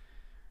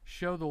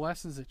 Show the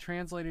lessons that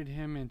translated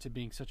him into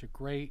being such a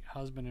great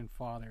husband and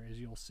father, as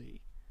you'll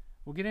see.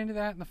 We'll get into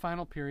that in the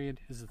final period,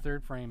 as the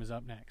third frame is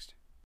up next.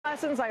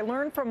 Lessons I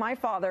learned from my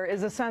father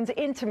is the son's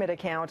intimate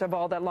account of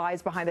all that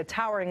lies behind the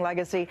towering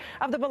legacy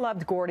of the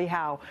beloved Gordie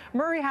Howe.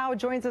 Murray Howe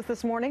joins us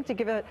this morning to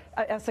give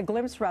us a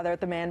glimpse, at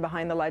the man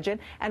behind the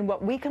legend and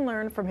what we can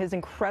learn from his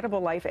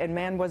incredible life. And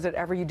man, was it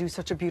ever, you do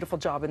such a beautiful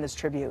job in this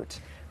tribute.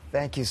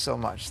 Thank you so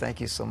much.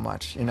 Thank you so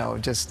much.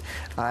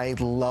 I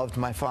loved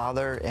my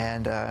father,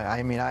 and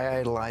I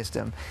idolized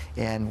him.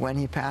 And when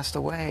he passed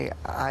away,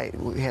 I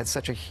had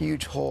such a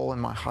huge hole in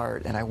my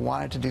heart, and I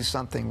wanted to do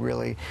something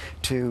really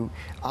to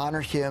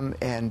honor him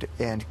and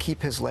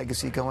keep his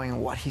legacy going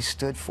and what he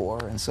stood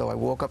for. And so I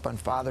woke up on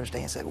Father's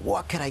Day and said,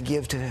 what can I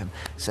give to him?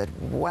 I said,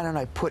 why don't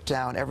I put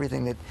down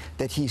everything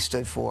that he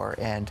stood for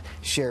and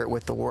share it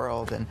with the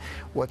world? And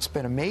what's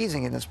been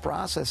amazing in this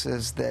process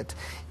is that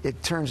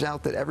it turns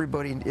out that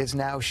everybody is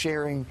now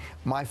sharing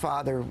my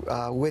father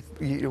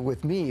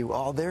with me,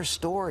 all their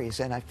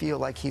stories, and I feel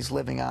like he's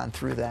living on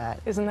through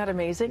that. Isn't that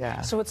amazing?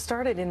 Yeah. So it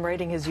started in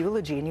writing his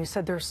eulogy, and you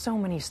said there's so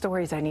many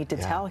stories I need to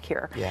tell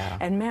here. Yeah.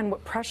 And man,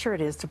 what pressure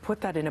it is to put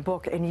that in a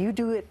book, and you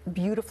do it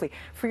beautifully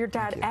for your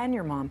dad and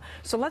your mom.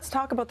 So let's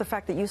talk about the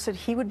fact that you said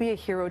he would be a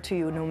hero to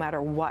you no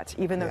matter what,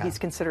 even though he's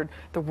considered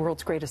the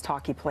world's greatest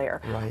hockey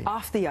player. Right.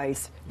 Off the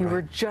ice, you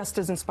were just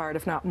as inspired,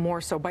 if not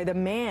more so, by the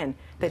man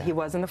that he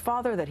was and the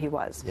father that he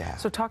was. Yeah.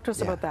 So talk to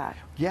us about that.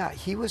 Yeah,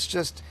 he was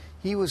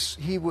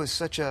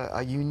such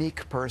a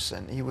unique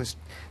person. He was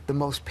the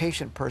most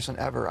patient person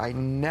ever. I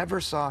never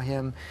saw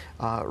him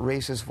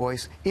raise his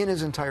voice in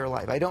his entire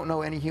life. I don't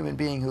know any human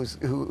being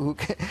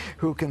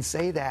who can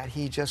say that.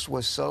 He just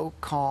was so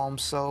calm,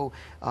 so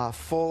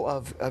full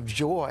of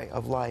joy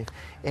of life,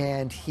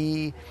 and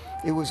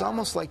it was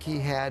almost like he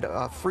had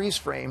a freeze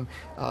frame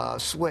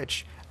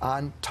switch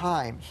on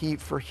time.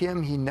 For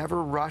him, he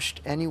never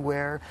rushed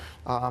anywhere.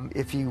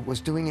 If he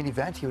was doing an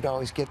event, he would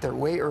always get there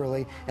way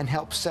early and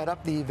help set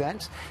up the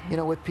event,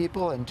 with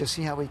people and just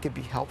see how he could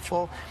be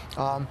helpful.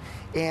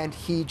 And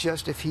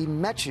if he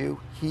met you,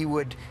 he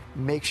would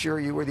make sure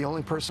you were the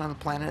only person on the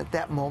planet at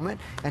that moment,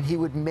 and he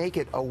would make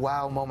it a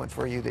wow moment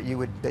for you that you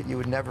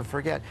would never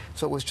forget.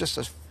 So it was just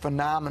a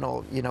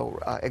phenomenal,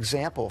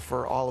 example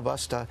for all of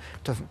us to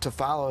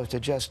follow, to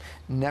just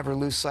never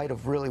lose sight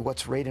of really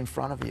what's right in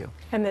front of you.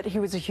 And that he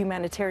was a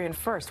humanitarian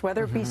first,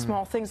 whether it be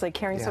small things like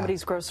carrying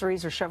somebody's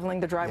groceries or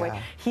shoveling the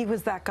driveway. He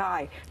was that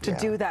guy to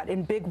do that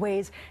in big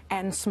ways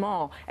and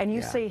small. And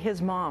you say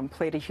his mom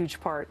played a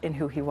huge part in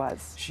who he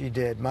was. She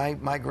did.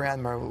 My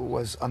grandmother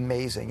was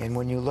amazing, and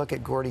when you look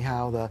at Gordie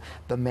Howe,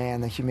 the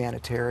man, the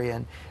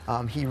humanitarian,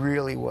 he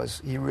really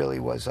was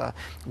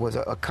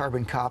a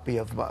carbon copy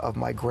of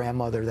my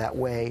grandmother that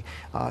way.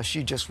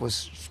 She just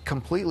was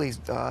completely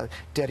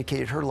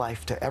dedicated her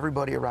life to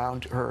everybody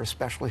around her,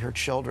 especially her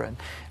children,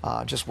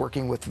 just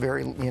working with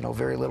very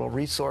little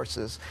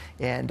resources.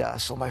 And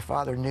so my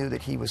father knew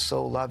that he was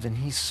so loved, and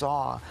he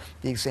saw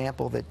the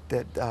example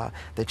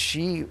that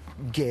she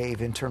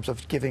gave in terms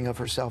of giving of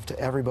herself to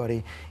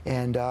everybody,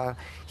 and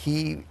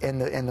he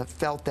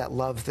felt that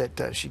love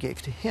that she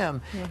gave to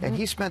him, and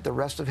he spent the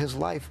rest of his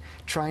life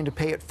trying to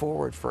pay it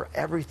forward for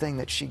everything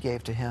that she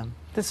gave to him.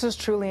 This is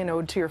truly an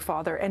ode to your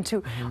father and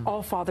to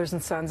all fathers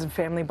and sons and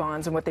family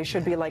bonds and what they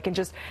should be like, and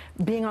just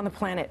being on the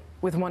planet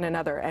with one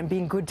another and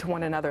being good to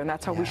one another, and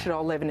that's how we should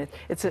all live, and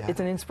it's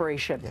an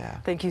inspiration.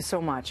 Thank you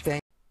so much.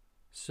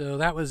 So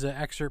that was an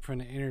excerpt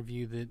from an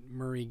interview that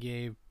Murray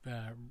gave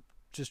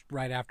just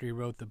right after he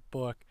wrote the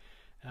book,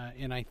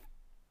 and I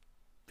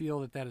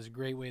feel that is a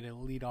great way to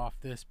lead off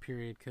this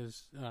period,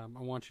 because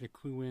I want you to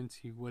clue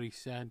into what he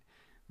said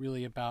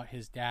really about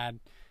his dad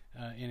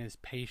and his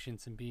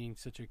patience and being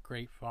such a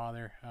great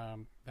father.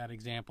 That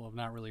example of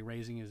not really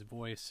raising his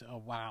voice.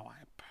 Oh, wow.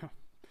 I'm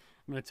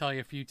going to tell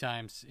you a few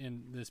times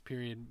in this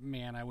period,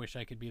 man, I wish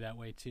I could be that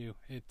way too.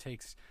 It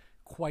takes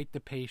quite the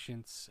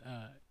patience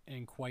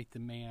and quite the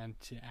man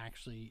to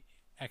actually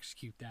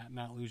execute that,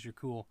 not lose your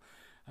cool.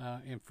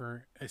 And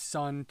for a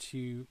son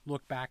to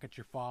look back at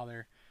your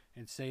father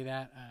and say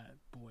that,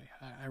 boy,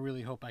 I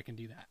really hope I can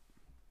do that.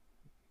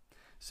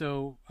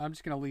 So I'm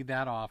just going to lead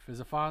that off. As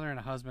a father and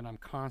a husband, I'm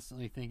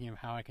constantly thinking of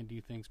how I can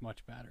do things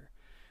much better.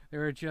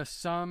 There are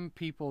just some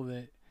people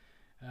that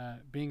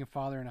being a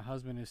father and a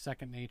husband is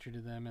second nature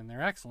to them, and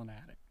they're excellent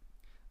at it.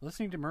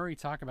 Listening to Murray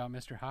talk about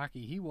Mr.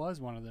 Hockey, he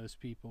was one of those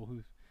people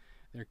who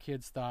their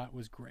kids thought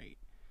was great.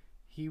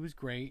 He was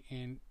great,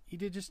 and he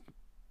did just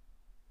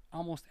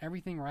almost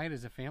everything right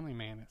as a family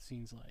man, it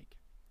seems like.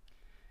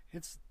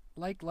 It's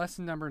like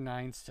lesson number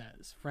 9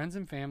 says, friends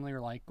and family are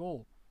like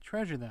gold.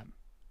 Treasure them.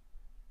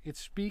 It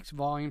speaks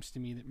volumes to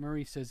me that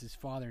Murray says his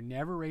father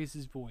never raised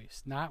his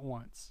voice, not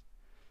once.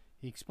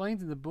 He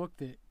explains in the book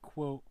that,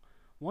 quote,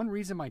 one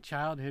reason my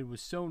childhood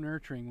was so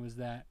nurturing was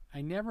that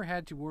I never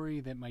had to worry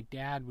that my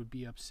dad would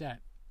be upset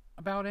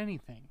about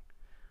anything.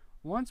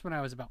 Once when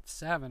I was about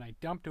 7, I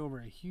dumped over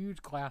a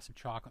huge glass of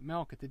chocolate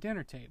milk at the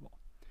dinner table.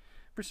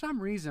 For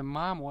some reason,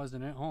 Mom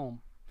wasn't at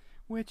home,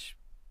 which,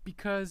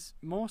 because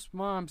most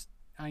moms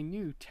I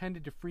knew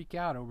tended to freak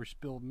out over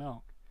spilled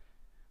milk.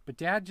 But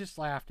Dad just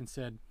laughed and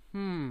said,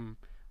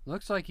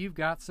 looks like you've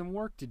got some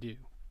work to do.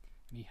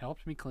 And he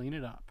helped me clean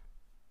it up.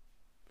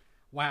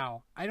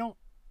 Wow, I don't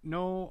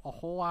know a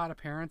whole lot of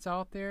parents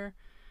out there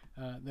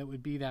that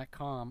would be that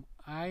calm.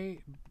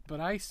 But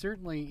I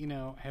certainly,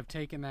 have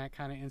taken that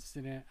kind of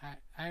incident.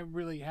 I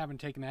really haven't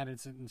taken that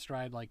incident in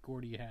stride like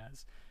Gordie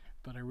has,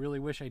 but I really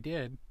wish I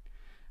did.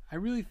 I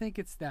really think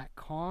it's that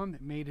calm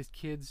that made his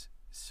kids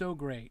so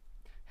great.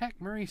 Heck,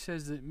 Murray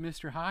says that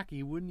Mr.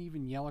 Hockey wouldn't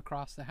even yell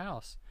across the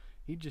house.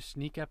 He'd just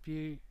sneak up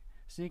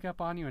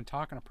on you and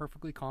talk in a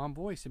perfectly calm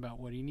voice about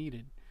what he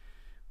needed.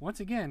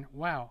 Once again,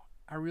 wow,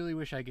 I really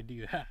wish I could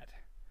do that.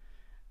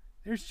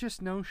 There's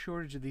just no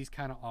shortage of these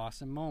kind of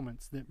awesome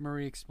moments that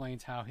Murray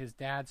explains how his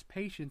dad's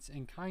patience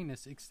and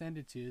kindness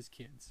extended to his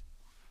kids.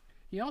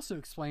 He also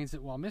explains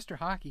that while Mr.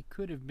 Hockey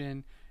could have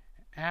been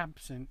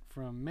absent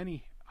from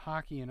many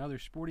hockey and other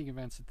sporting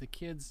events that the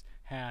kids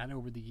had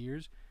over the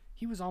years,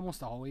 he was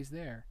almost always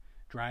there,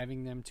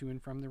 driving them to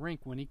and from the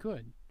rink when he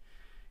could.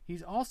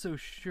 He also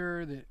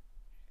sure did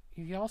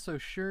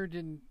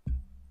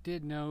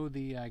know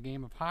the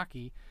game of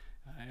hockey,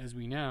 as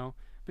we know,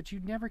 but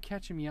you'd never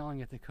catch him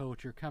yelling at the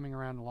coach or coming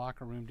around the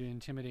locker room to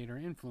intimidate or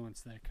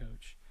influence that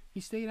coach. He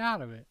stayed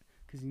out of it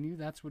because he knew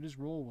that's what his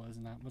role was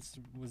and that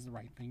was the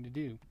right thing to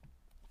do.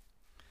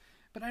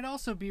 But I'd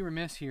also be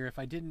remiss here if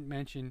I didn't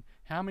mention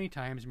how many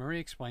times Murray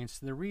explains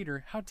to the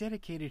reader how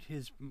dedicated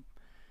his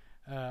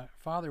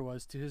father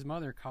was to his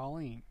mother,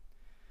 Colleen.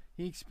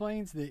 He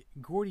explains that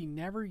Gordie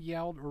never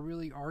yelled or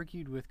really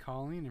argued with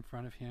Colleen in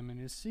front of him and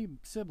his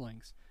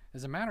siblings.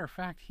 As a matter of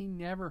fact, he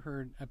never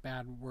heard a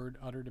bad word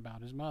uttered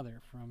about his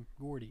mother from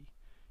Gordie.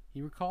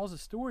 He recalls a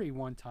story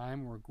one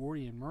time where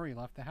Gordie and Murray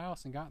left the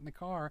house and got in the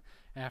car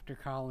after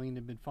Colleen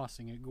had been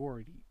fussing at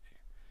Gordie.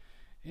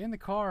 In the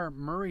car,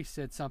 Murray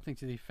said something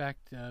to the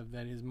effect of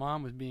that his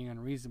mom was being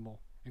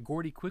unreasonable, and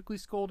Gordy quickly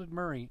scolded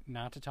Murray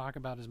not to talk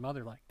about his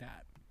mother like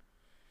that.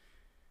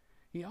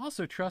 He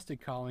also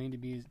trusted Colleen to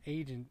be his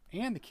agent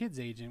and the kids'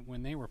 agent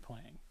when they were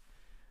playing.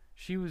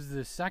 She was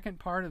the second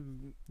part of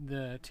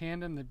the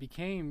tandem that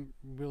became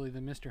really the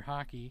Mr.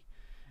 Hockey,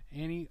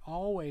 and he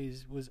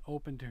always was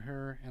open to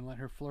her and let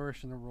her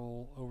flourish in the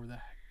role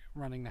over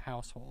running the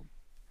household.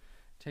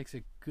 It takes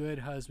a good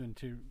husband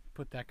to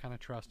put that kind of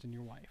trust in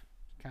your wife.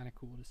 It's kind of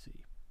cool to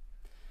see.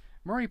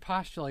 Murray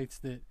postulates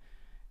that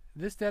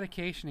this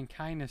dedication and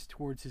kindness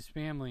towards his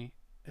family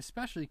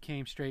especially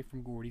came straight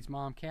from Gordy's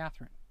mom,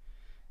 Catherine.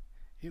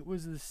 It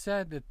was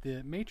said that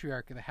the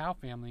matriarch of the Howe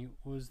family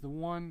was the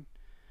one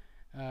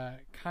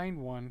kind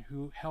one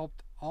who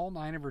helped all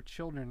 9 of her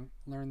children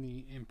learn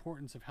the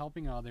importance of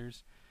helping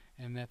others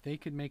and that they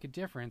could make a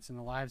difference in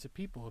the lives of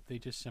people if they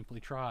just simply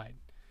tried.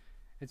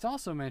 It's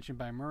also mentioned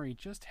by Murray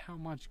just how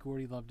much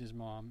Gordy loved his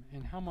mom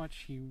and how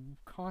much he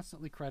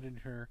constantly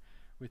credited her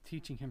with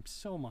teaching him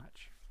so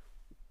much.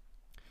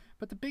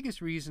 But the biggest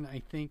reason I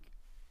think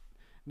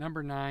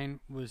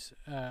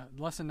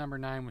lesson number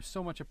 9 was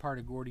so much a part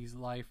of Gordy's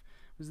life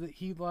was that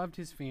he loved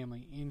his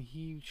family, and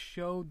he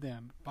showed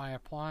them by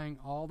applying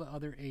all the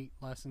other 8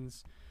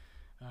 lessons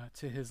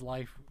to his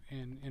life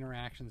and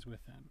interactions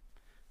with them.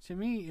 To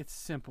me, it's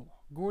simple.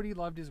 Gordy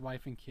loved his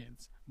wife and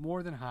kids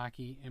more than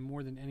hockey and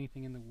more than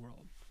anything in the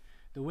world.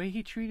 The way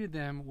he treated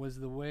them was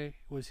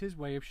his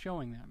way of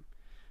showing them.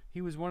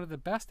 He was one of the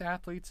best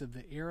athletes of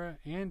the era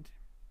and,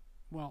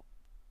 well,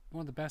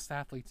 one of the best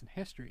athletes in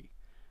history.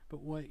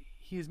 But what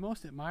he is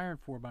most admired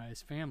for by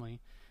his family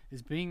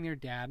is being their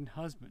dad and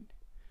husband.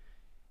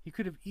 He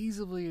could have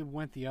easily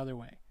went the other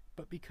way,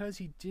 but because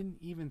he didn't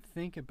even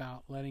think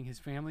about letting his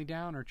family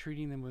down or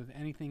treating them with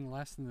anything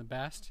less than the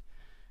best,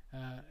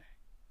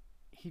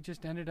 he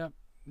just ended up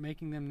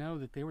making them know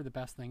that they were the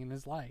best thing in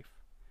his life.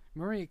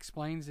 Murray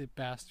explains it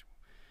best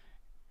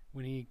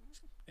when he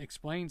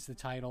explains the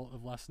title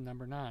of lesson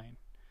number 9.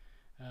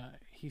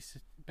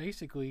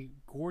 Basically,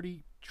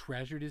 Gordy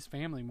treasured his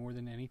family more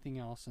than anything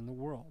else in the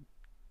world,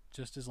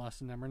 just as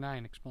lesson number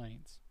 9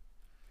 explains.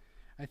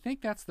 I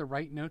think that's the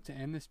right note to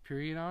end this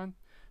period on,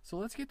 so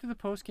let's get to the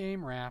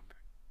post-game wrap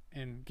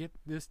and get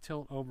this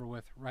tilt over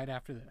with right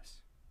after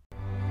this.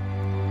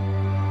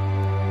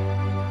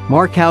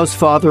 Mark Howe's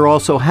father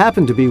also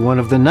happened to be one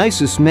of the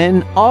nicest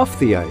men off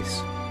the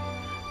ice.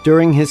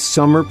 During his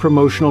summer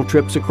promotional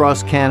trips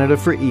across Canada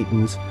for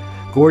Eaton's,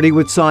 Gordy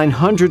would sign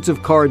hundreds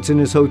of cards in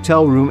his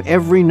hotel room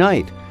every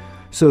night,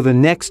 so the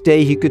next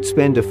day he could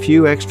spend a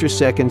few extra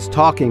seconds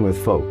talking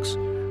with folks,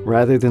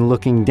 rather than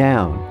looking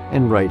down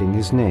and writing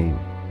his name.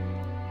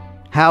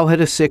 Howe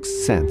had a sixth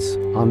sense,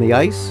 on the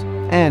ice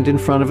and in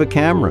front of a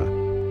camera.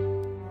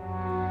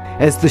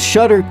 As the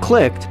shutter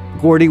clicked,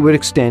 Gordy would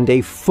extend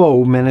a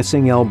faux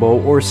menacing elbow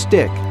or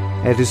stick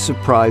at his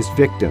surprised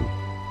victim.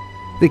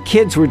 The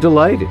kids were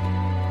delighted.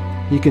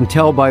 You can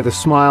tell by the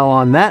smile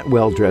on that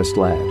well-dressed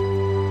lad.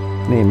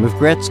 Name of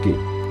Gretzky.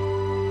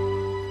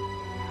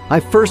 I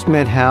first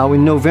met Howe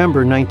in November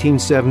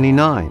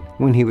 1979,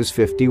 when he was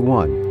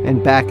 51,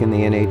 and back in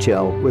the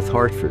NHL with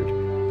Hartford.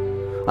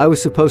 I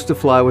was supposed to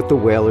fly with the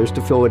Whalers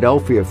to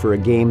Philadelphia for a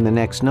game the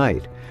next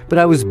night, but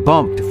I was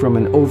bumped from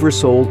an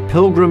oversold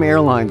Pilgrim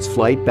Airlines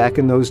flight back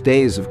in those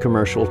days of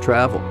commercial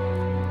travel.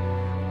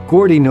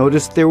 Gordy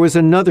noticed there was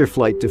another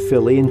flight to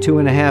Philly in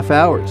 2.5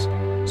 hours,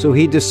 so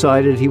he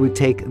decided he would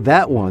take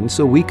that one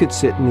so we could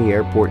sit in the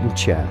airport and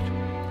chat.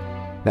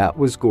 That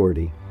was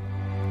Gordy.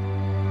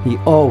 He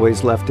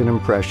always left an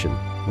impression,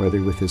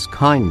 whether with his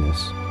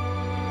kindness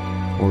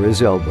or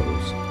his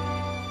elbows.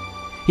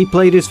 He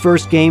played his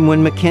first game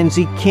when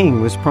Mackenzie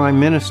King was Prime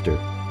Minister,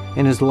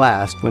 and his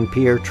last when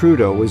Pierre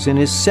Trudeau was in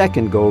his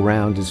second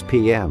go-round as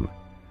PM.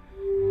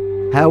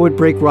 Howe would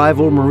break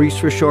rival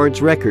Maurice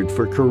Richard's record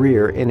for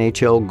career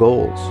NHL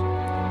goals.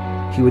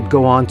 He would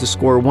go on to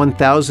score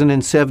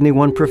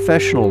 1,071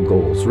 professional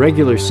goals,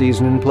 regular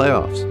season and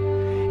playoffs,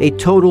 a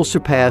total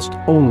surpassed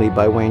only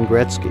by Wayne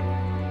Gretzky,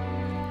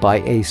 by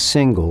a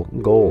single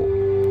goal.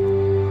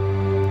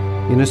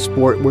 In a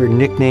sport where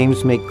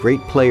nicknames make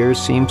great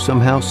players seem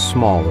somehow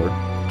smaller,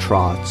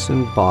 Trotz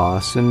and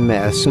Boss and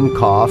Mess and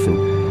Koff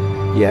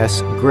and,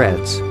 yes,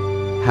 Gretz,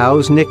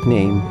 Howe's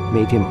nickname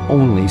made him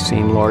only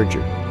seem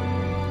larger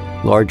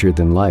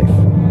than life.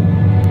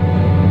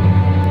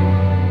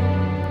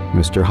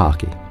 Mr.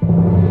 Hockey.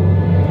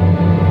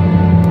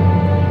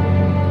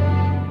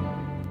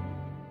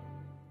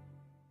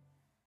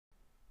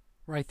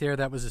 Right there,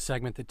 that was a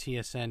segment that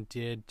TSN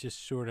did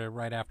just sort of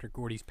right after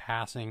Gordy's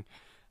passing.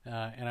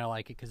 And I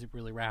like it because it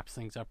really wraps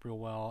things up real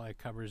well. It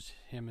covers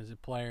him as a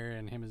player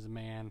and him as a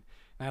man.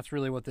 And that's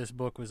really what this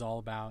book was all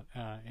about.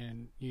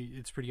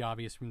 It's pretty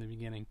obvious from the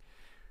beginning.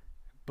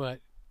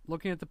 But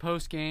looking at the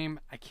post game,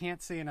 I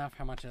can't say enough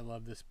how much I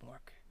love this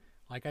book.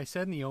 Like I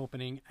said in the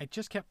opening, I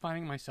just kept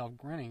finding myself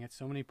grinning at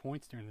so many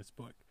points during this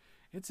book.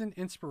 It's an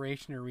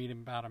inspiration to read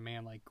about a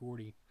man like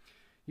Gordy.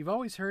 You've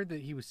always heard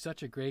that he was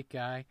such a great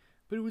guy,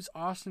 but it was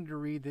awesome to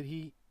read that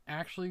he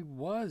actually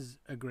was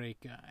a great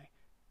guy.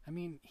 I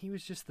mean, he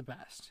was just the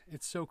best.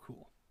 It's so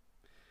cool.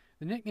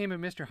 The nickname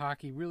of Mr.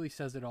 Hockey really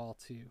says it all,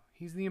 too.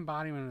 He's the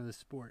embodiment of the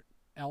sport.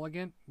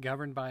 Elegant,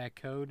 governed by a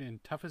code,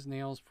 and tough as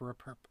nails for a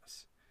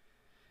purpose.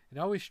 It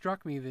always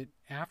struck me that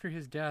after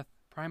his death,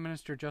 Prime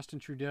Minister Justin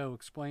Trudeau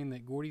explained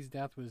that Gordie's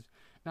death was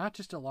not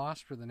just a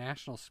loss for the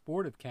national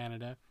sport of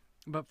Canada,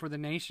 but for the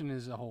nation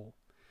as a whole.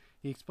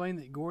 He explained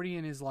that Gordie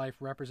and his life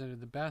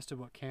represented the best of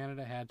what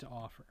Canada had to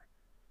offer.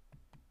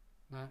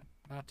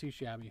 Not too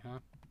shabby, huh?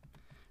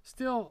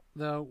 Still,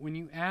 though, when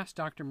you ask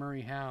Dr.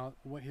 Murray Howe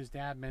what his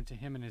dad meant to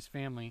him and his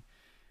family,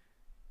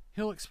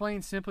 he'll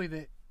explain simply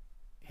that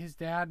his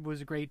dad was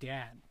a great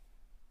dad.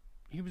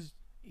 He was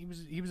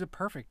a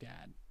perfect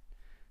dad.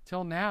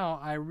 Till now,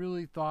 I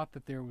really thought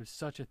that there was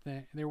such a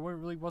thing. There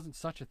really wasn't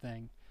such a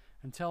thing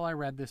until I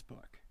read this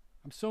book.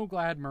 I'm so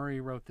glad Murray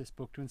wrote this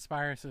book to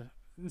inspire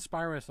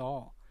us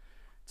all,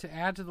 to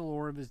add to the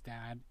lore of his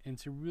dad, and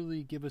to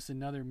really give us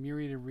another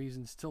myriad of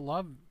reasons to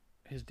love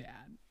his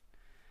dad.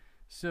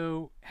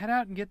 So head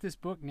out and get this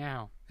book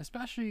now,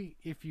 especially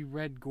if you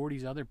read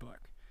Gordie's other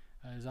book,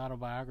 his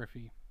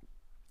autobiography.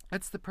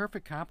 It's the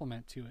perfect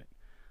complement to it.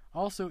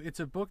 Also, it's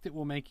a book that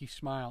will make you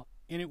smile,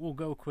 and it will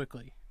go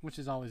quickly, which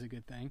is always a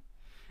good thing.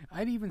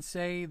 I'd even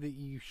say that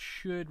you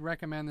should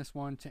recommend this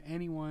one to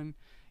anyone,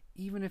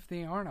 even if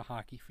they aren't a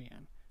hockey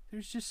fan.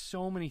 There's just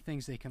so many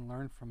things they can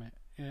learn from it.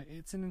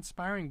 It's an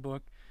inspiring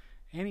book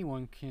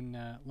anyone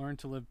can learn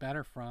to live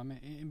better from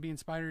and be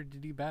inspired to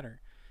do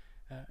better.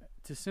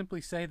 To simply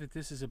say that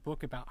this is a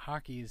book about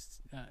hockey is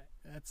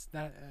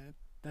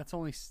that's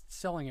only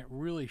selling it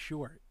really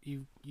short.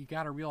 You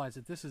got to realize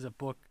that this is a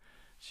book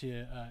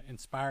to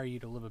inspire you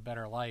to live a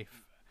better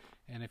life.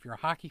 And if you're a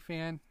hockey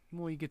fan,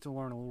 well, you get to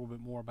learn a little bit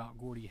more about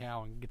Gordie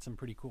Howe and get some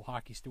pretty cool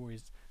hockey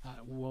stories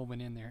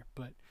woven in there.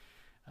 But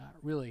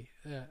really,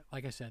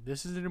 like I said,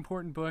 this is an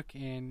important book,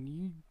 and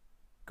you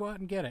go out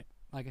and get it.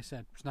 Like I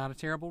said, it's not a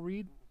terrible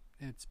read.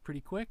 It's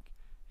pretty quick,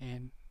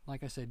 and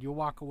like I said, you'll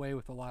walk away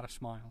with a lot of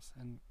smiles,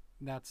 and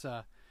that's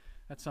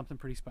something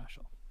pretty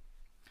special.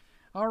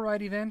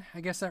 Alrighty then,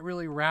 I guess that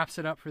really wraps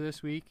it up for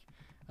this week.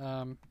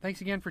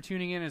 Thanks again for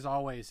tuning in as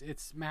always.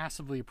 It's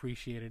massively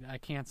appreciated. I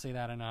can't say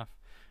that enough.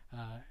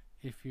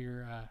 If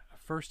you're a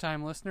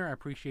first-time listener, I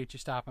appreciate you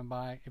stopping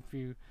by. If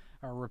you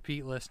are a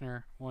repeat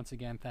listener, once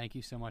again, thank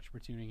you so much for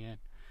tuning in.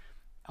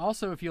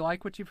 Also, if you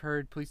like what you've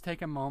heard, please take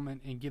a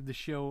moment and give the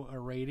show a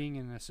rating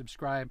and a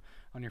subscribe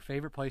on your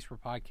favorite place for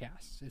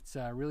podcasts. It's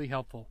really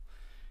helpful.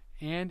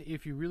 And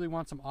if you really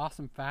want some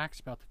awesome facts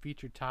about the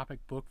featured topic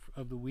book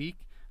of the week,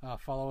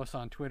 follow us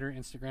on Twitter,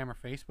 Instagram, or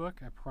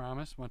Facebook. I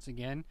promise, once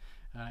again,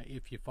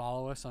 if you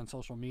follow us on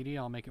social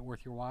media, I'll make it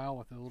worth your while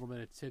with a little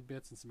bit of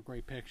tidbits and some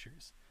great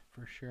pictures,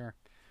 for sure.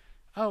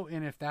 Oh,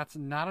 and if that's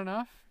not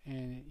enough,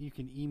 and you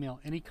can email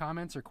any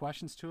comments or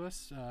questions to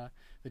us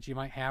that you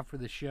might have for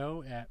the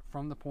show at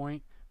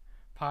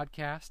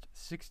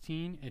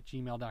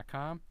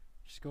fromthepointpodcast16@gmail.com.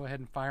 Just go ahead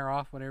and fire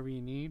off whatever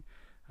you need,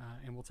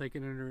 and we'll take it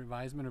under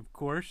advisement, of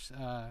course.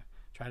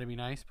 Try to be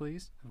nice,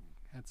 please.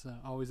 That's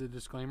always a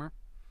disclaimer.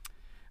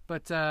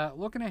 But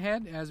looking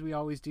ahead, as we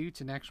always do,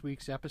 to next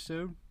week's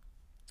episode,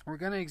 we're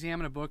going to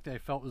examine a book that I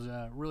felt was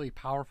a really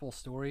powerful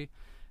story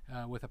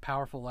with a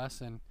powerful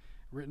lesson,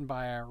 written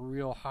by a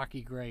real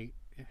hockey great.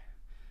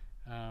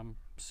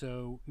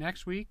 So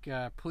next week,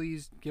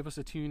 please give us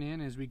a tune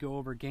in as we go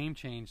over Game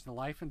Change, The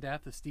Life and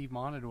Death of Steve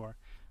Montador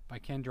by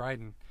Ken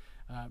Dryden.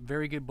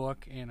 Very good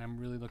book, and I'm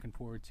really looking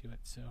forward to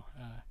it. So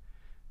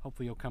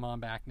hopefully you'll come on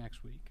back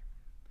next week.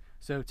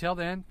 So till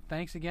then,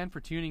 thanks again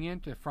for tuning in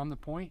to From the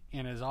Point,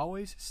 and as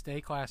always,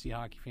 stay classy,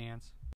 hockey fans.